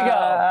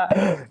go.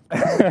 There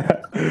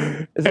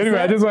we go. Anyway,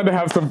 I just wanted to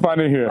have some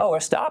fun in here. Oh, we're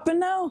stopping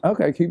now?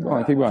 Okay, keep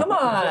going. Keep going. Come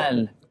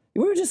on.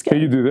 We were just Can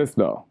getting. you do this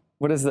though?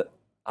 What is it?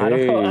 I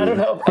don't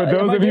know. For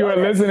those of you who are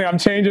listening, I'm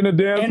changing the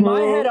dance in move.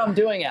 my head, I'm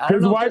doing it.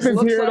 His wife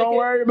is here. Don't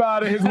worry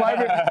about it. His wife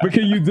is. But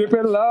can you dip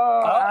it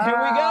low? Oh, here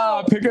we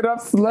go. Pick it up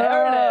slow.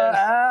 There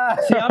it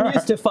is. See, I'm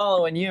used to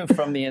following you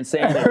from the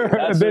insanity.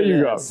 There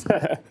you go.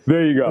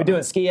 There you go. We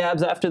doing ski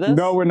abs after this?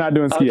 No, we're not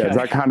doing ski abs.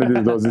 I kind of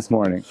did those this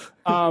morning.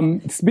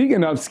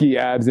 Speaking of ski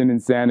abs and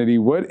insanity,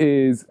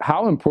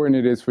 how important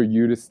it is for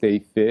you to stay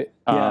fit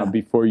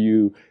before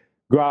you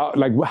go out?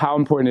 Like, how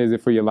important is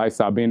it for your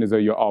lifestyle, being as though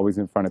you're always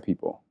in front of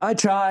people? I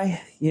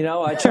try.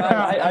 I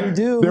try. I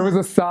do. There was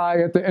a sigh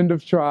at the end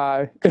of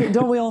try.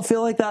 Don't we all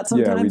feel like that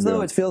sometimes, though?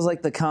 do. It feels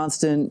like the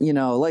constant,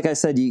 like I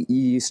said,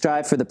 you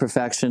strive for the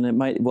perfection. It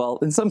might,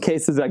 in some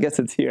cases, I guess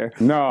it's here.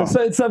 No.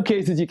 So in some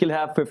cases, you can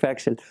have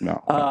perfection.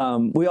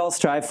 No. We all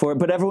strive for it,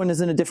 but everyone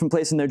is in a different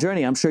place in their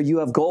journey. I'm sure you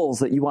have goals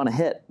that you want to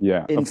hit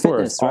in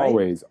fitness,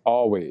 right?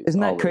 Always.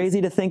 Isn't that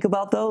crazy to think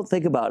about, though?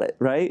 Think about it,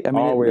 right? I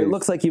mean, it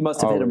looks like you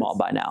must have hit them all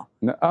by now.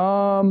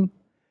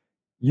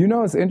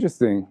 It's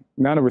interesting.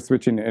 Now that we're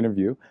switching the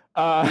interview.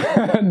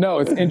 No,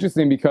 it's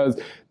interesting because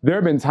there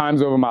have been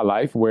times over my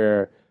life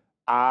where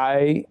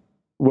I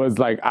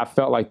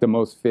felt like the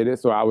most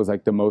fittest, or I was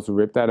like the most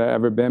ripped that I've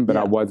ever been, but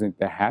I wasn't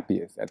the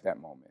happiest at that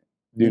moment.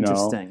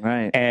 Interesting,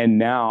 right. And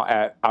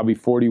now I'll be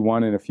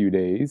 41 in a few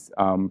days.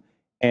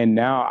 And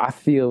now I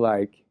feel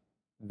like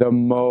the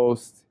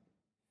most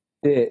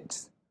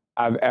fit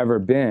I've ever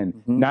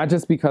been. Not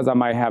just because I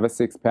might have a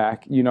six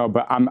pack,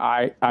 but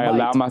I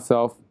allow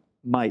myself.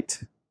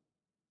 Might.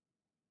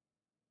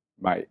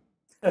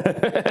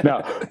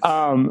 No,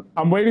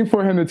 I'm waiting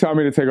for him to tell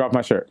me to take off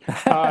my shirt.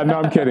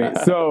 No, I'm kidding.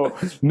 So,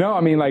 no,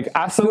 I mean, like,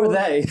 I still. Who are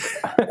they? Is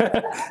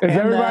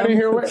everybody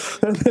here?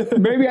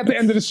 Maybe at the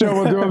end of the show,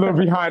 we'll do a little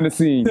behind the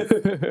scenes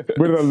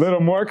with a little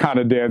more kind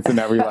of dancing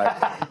that we like.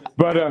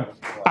 But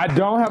I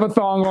don't have a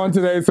thong on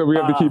today, so we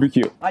have to keep it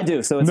cute. I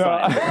do, so it's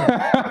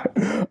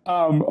fine.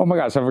 Oh my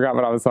gosh, I forgot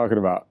what I was talking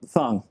about.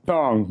 Thong.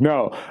 Thong,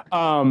 no.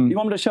 You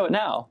want me to show it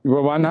now?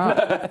 Well, why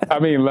not? I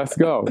mean, let's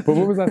go. But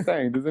what was I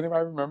saying? Does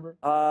anybody remember?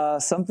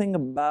 Something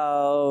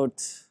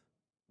about.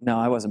 No,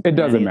 I wasn't. It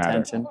doesn't matter.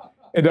 Attention.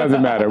 It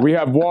doesn't matter. We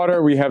have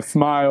water. We have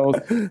smiles.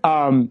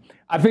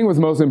 I think what's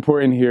most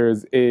important here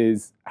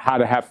is how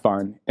to have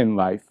fun in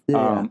life.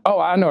 Yeah.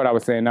 I know what I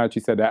was saying now that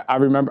you said that. I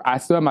remember I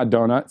still have my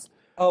donuts.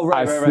 Oh,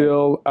 right, I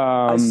still.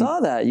 I saw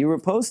that. You were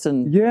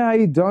posting. Yeah, I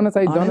eat donuts.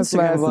 I ate donuts Instagram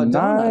last about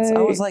night. donuts.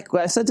 I was like,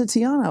 I said to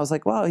Tiana, I was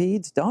like, wow, he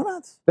eats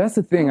donuts? That's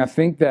the thing. I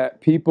think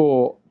that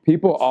people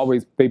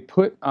always, they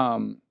put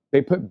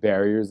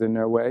barriers in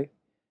their way.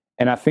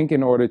 And I think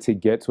in order to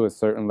get to a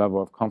certain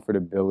level of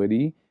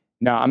comfortability,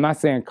 now I'm not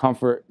saying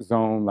comfort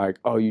zone like,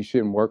 oh, you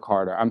shouldn't work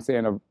harder. I'm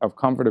saying of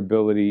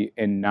comfortability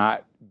and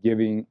not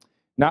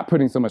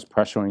putting so much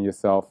pressure on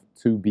yourself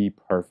to be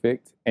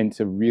perfect and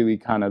to really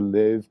kind of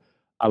live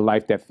a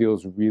life that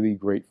feels really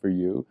great for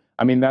you.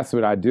 I mean, that's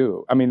what I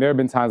do. I mean, there have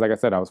been times, like I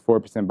said, I was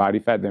 4% body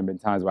fat. There have been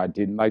times where I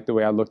didn't like the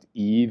way I looked,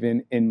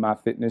 even in my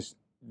fitness,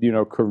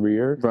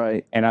 career.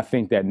 Right. And I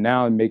think that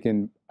now in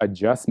making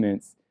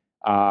adjustments,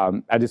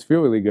 I just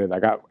feel really good.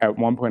 Like at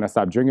one point, I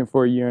stopped drinking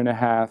for a year and a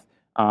half.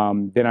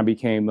 Then I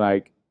became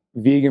like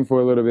vegan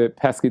for a little bit,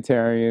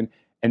 pescatarian,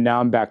 and now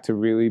I'm back to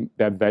really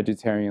that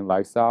vegetarian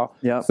lifestyle.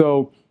 Yeah.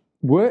 So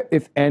what,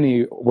 if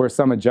any, were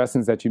some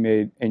adjustments that you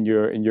made in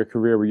your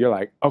career where you're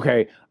like,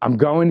 okay, I'm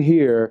going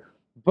here,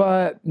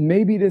 but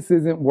maybe this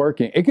isn't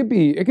working? It could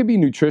be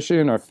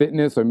nutrition or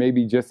fitness, or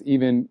maybe just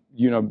even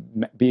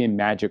being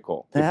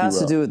magical. It has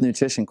to do with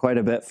nutrition quite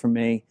a bit for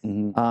me,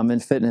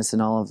 and fitness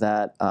and all of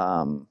that.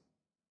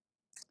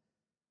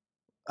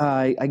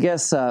 I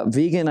guess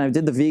vegan. I've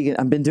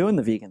been doing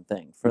the vegan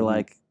thing for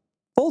like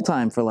full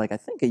time for like I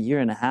think a year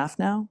and a half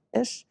now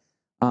ish.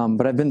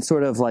 But I've been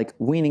sort of like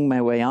weaning my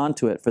way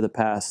onto it for the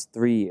past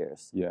 3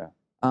 years. Yeah.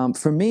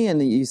 For me,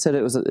 and you said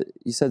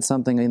you said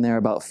something in there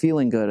about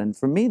feeling good, and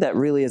for me, that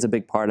really is a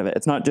big part of it.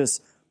 It's not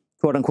just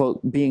quote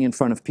unquote being in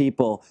front of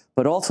people,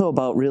 but also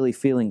about really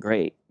feeling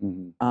great.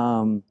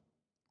 So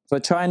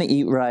trying to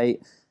eat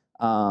right,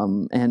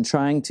 and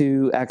trying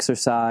to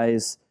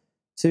exercise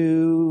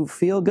to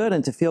feel good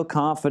and to feel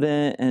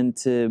confident and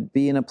to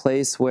be in a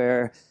place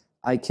where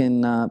I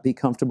can be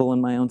comfortable in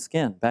my own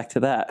skin. Back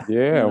to that.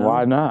 Yeah,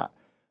 why not?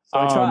 So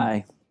I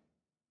try.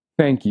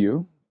 Thank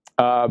you.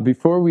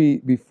 Before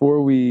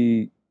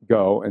we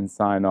go and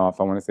sign off,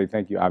 I want to say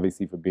thank you,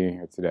 obviously, for being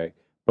here today.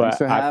 But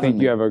I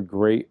think you have a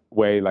great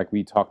way, like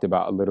we talked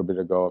about a little bit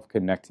ago, of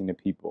connecting to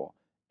people.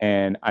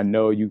 And I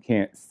know you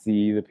can't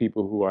see the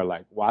people who are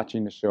like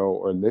watching the show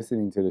or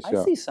listening to the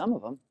show. I see some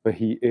of them. But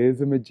he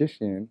is a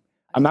magician.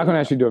 I'm not going to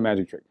actually do a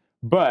magic trick,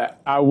 but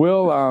I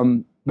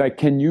will.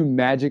 Can you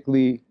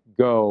magically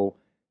go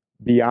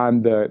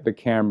beyond the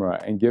camera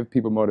and give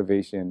people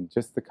motivation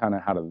just to kind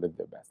of how to live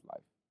their best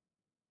life?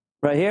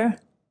 Right here?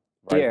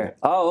 Right here. here.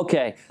 Oh,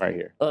 okay. Right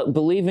here.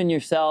 Believe in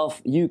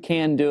yourself. You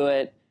can do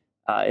it.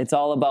 It's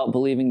all about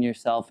believing in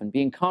yourself and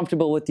being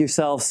comfortable with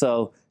yourself.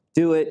 So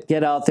do it.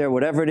 Get out there.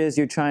 Whatever it is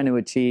you're trying to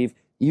achieve,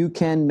 you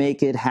can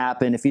make it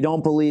happen. If you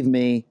don't believe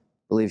me,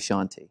 believe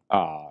Shaun T.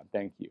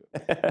 Thank you.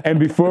 And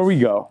before we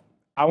go,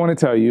 I want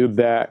to tell you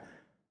that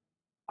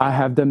I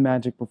have done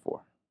magic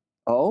before.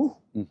 Oh?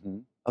 Mm-hmm.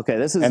 Okay,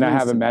 this is and I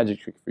have a magic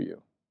trick for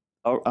you.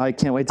 Oh, I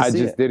can't wait to see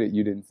it. I just did it.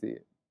 You didn't see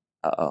it.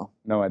 Uh-oh.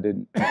 No, I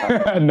didn't.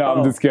 No,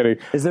 I'm just kidding.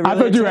 Is there really I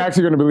thought you were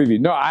actually going to believe me.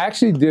 No, I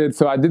actually did.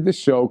 So I did this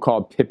show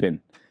called Pippin.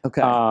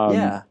 Okay.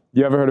 Yeah.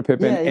 You ever heard of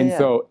Pippin? Yeah.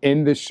 So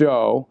in the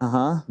show,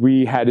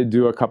 we had to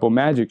do a couple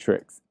magic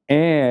tricks.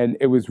 And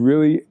it was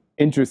really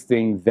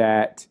interesting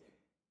that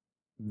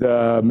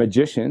the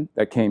magician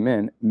that came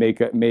in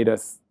made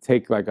us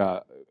take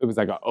it was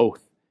like an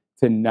oath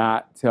to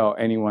not tell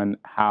anyone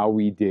how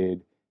we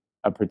did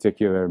a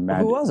particular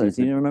magic. Who was it?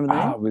 Do you remember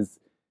the name?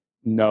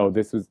 No,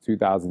 this was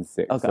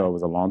 2006, so it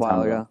was a long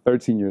time ago.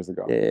 13 years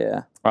ago.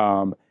 Yeah.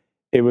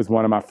 It was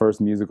one of my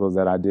first musicals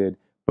that I did.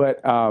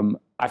 But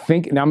I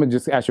think, now I'm going to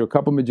just ask you a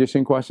couple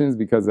magician questions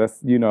because that's,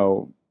 that's I'm your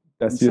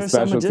sure specialty.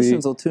 Some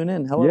magicians will tune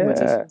in. Hello,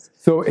 magicians.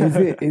 So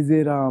is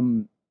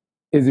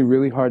it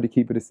really hard to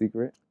keep it a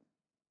secret?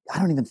 I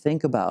don't even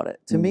think about it.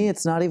 To me,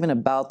 it's not even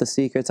about the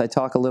secrets. I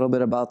talk a little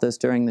bit about this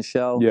during the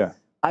show. Yeah.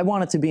 I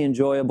want it to be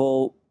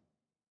enjoyable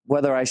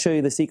whether I show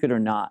you the secret or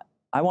not.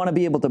 I want to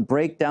be able to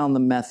break down the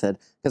method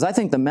because I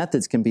think the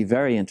methods can be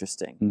very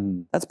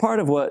interesting. That's part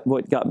of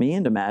what got me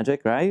into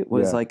magic, right?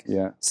 Was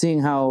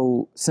seeing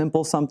how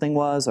simple something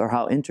was or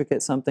how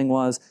intricate something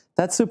was.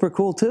 That's super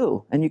cool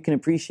too. And you can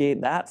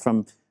appreciate that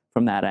from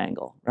that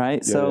angle,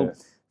 right?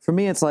 For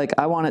me, it's like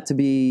I want it to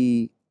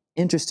be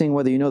interesting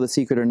whether you know the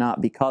secret or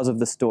not because of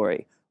the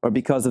story or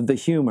because of the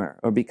humor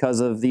or because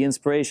of the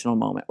inspirational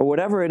moment or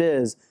whatever it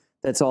is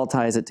that's all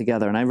ties it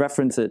together. And I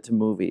reference it to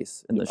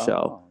movies in the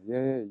show. Yeah,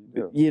 you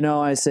do. You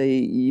know, I say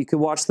you could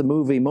watch the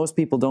movie. Most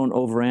people don't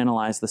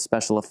overanalyze the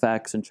special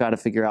effects and try to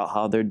figure out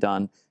how they're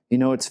done. You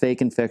know it's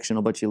fake and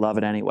fictional, but you love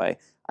it anyway.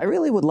 I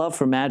really would love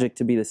for magic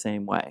to be the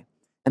same way.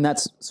 And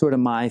that's sort of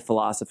my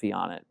philosophy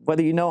on it.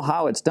 Whether you know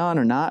how it's done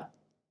or not,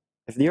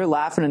 if you're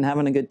laughing and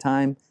having a good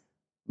time,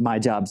 my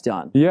job's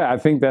done. Yeah, I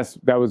think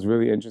that was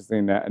really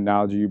interesting, that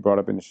analogy you brought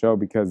up in the show,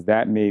 because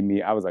that made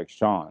me, I was like,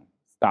 Shaun,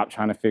 stop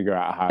trying to figure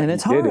out how and he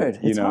it's did hard. it.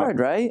 It's hard,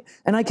 right?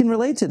 And I can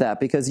relate to that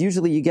because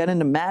usually you get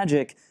into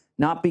magic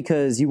not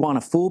because you want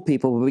to fool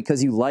people, but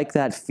because you like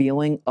that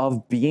feeling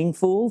of being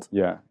fooled.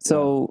 Yeah.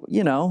 So,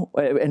 you know,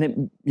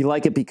 and you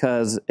like it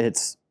because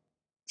it's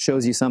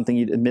shows you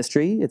something, a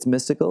mystery, it's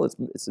mystical,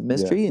 it's a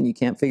mystery, and you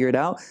can't figure it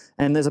out.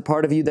 And there's a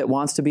part of you that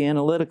wants to be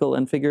analytical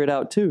and figure it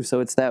out too. So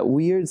it's that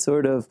weird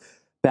sort of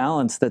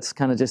balance that's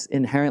kind of just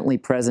inherently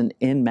present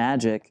in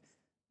magic.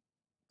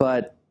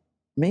 But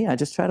me, I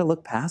just try to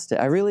look past it.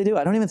 I really do.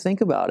 I don't even think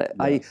about it.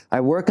 Yeah.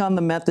 I work on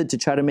the method to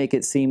try to make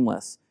it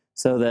seamless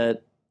so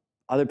that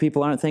other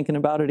people aren't thinking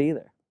about it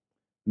either.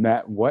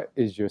 Matt, what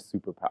is your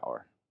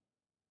superpower?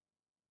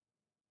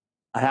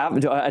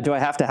 Do I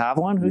have to have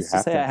one? Who's to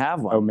say I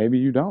have one? Oh, maybe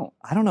you don't.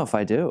 I don't know if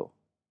I do.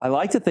 I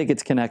like to think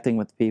it's connecting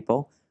with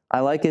people. I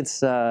like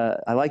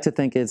to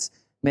think it's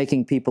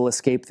making people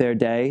escape their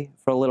day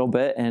for a little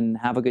bit and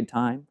have a good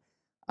time.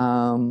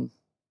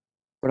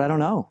 But I don't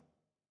know.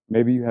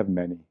 Maybe you have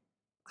many.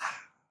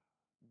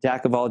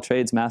 Jack of all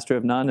trades, master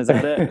of none. Is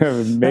that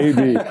it?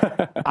 Maybe.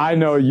 I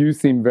know you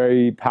seemed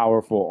very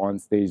powerful on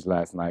stage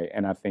last night,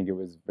 and I think it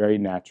was very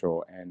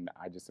natural, and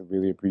I just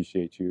really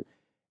appreciate you.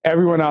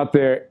 Everyone out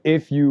there,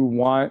 if you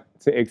want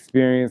to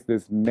experience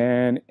this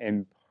man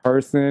in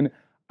person,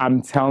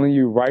 I'm telling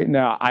you right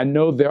now, I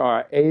know there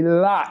are a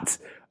lot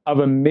of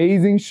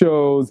amazing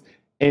shows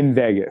in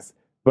Vegas,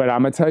 but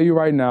I'm going to tell you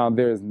right now,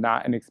 there is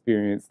not an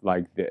experience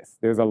like this.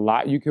 There's a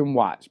lot you can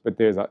watch, but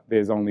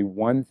there's only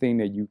one thing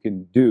that you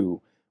can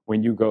do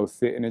when you go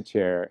sit in a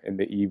chair in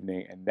the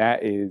evening, and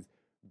that is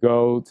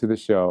go to the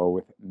show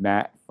with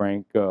Matt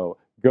Franco.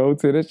 Go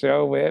to the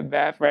show with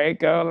Matt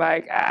Franco.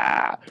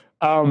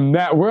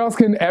 Matt, where else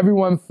can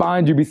everyone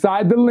find you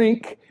beside the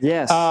link?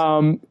 Yes.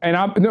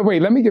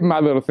 Wait, let me give my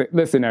little thing.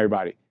 Listen,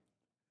 everybody,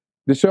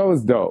 the show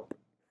is dope.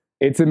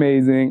 It's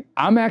amazing.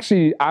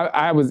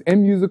 I was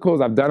in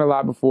musicals. I've done a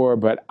lot before,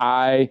 but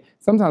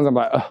sometimes I'm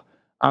like, ugh,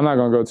 I'm not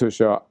going to go to a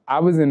show. I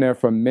was in there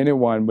from minute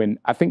one when,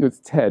 I think it was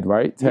Ted,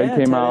 right? Ted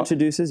came out.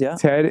 Introduces, yeah.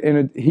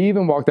 Ted, he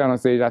even walked down on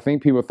stage. I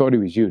think people thought he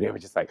was you. They were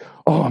just like,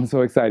 oh, I'm so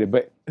excited.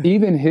 But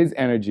even his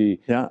energy,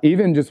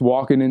 even just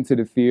walking into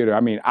the theater, I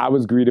mean, I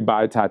was greeted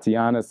by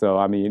Tatiana. So,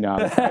 I mean, you know,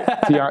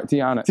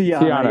 Tiana.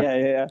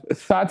 Yeah.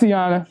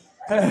 Tatiana.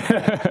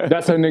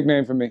 That's her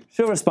nickname for me.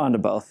 She'll respond to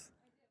both.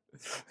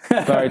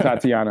 Sorry,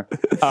 Tatiana.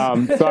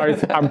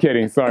 Sorry, I'm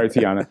kidding. Sorry,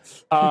 Tiana.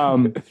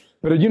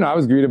 But, you know, I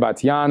was greeted by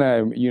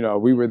Tiana, and, you know,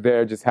 we were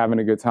there just having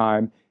a good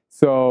time.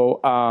 So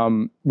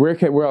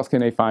where else can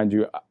they find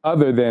you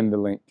other than the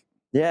Linq?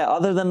 Yeah,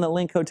 other than the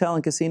Linq Hotel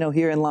and Casino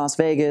here in Las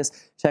Vegas,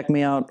 check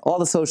me out. All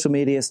the social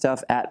media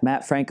stuff at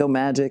Matt Franco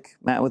Magic,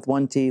 Matt with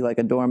one T, like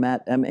a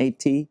doormat,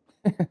 M-A-T.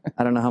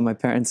 I don't know how my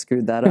parents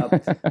screwed that up.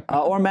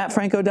 Or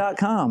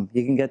mattfranco.com.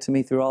 You can get to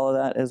me through all of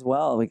that as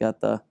well. We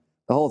got the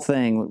whole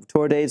thing.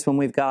 Tour dates when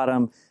we've got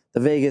them, the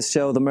Vegas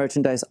show, the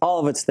merchandise,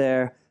 all of it's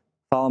there.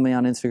 Follow me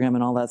on Instagram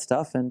and all that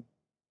stuff, and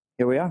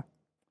here we are.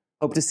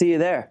 Hope to see you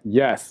there.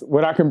 Yes.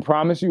 What I can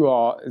promise you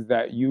all is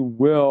that you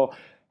will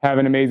have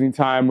an amazing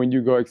time when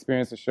you go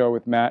experience a show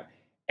with Matt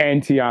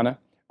and Tiana.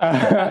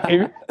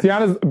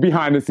 Tiana's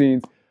behind the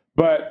scenes.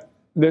 But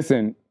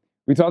listen,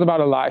 we talked about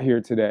a lot here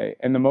today,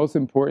 and the most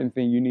important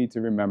thing you need to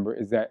remember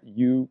is that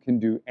you can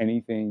do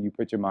anything you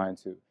put your mind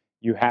to.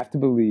 You have to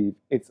believe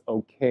it's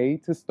okay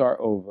to start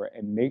over,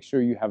 and make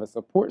sure you have a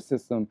support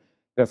system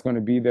that's going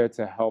to be there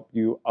to help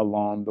you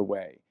along the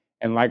way.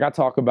 And like I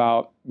talk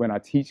about when I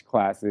teach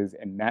classes,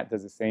 and Matt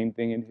does the same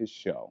thing in his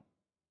show,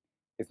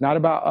 it's not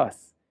about us.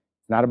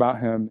 It's not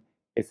about him.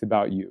 It's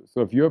about you.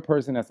 So if you're a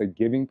person that's a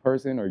giving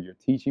person, or you're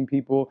teaching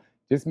people,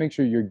 just make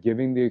sure you're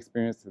giving the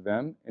experience to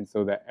them, and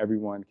so that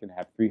everyone can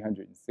have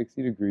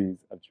 360 degrees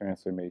of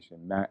transformation.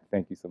 Matt,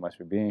 thank you so much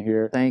for being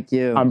here. Thank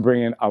you. I'm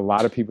bringing a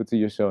lot of people to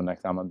your show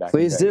next time I'm back.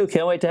 Please do.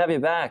 Can't wait to have you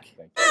back.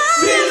 Thank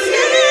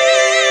you.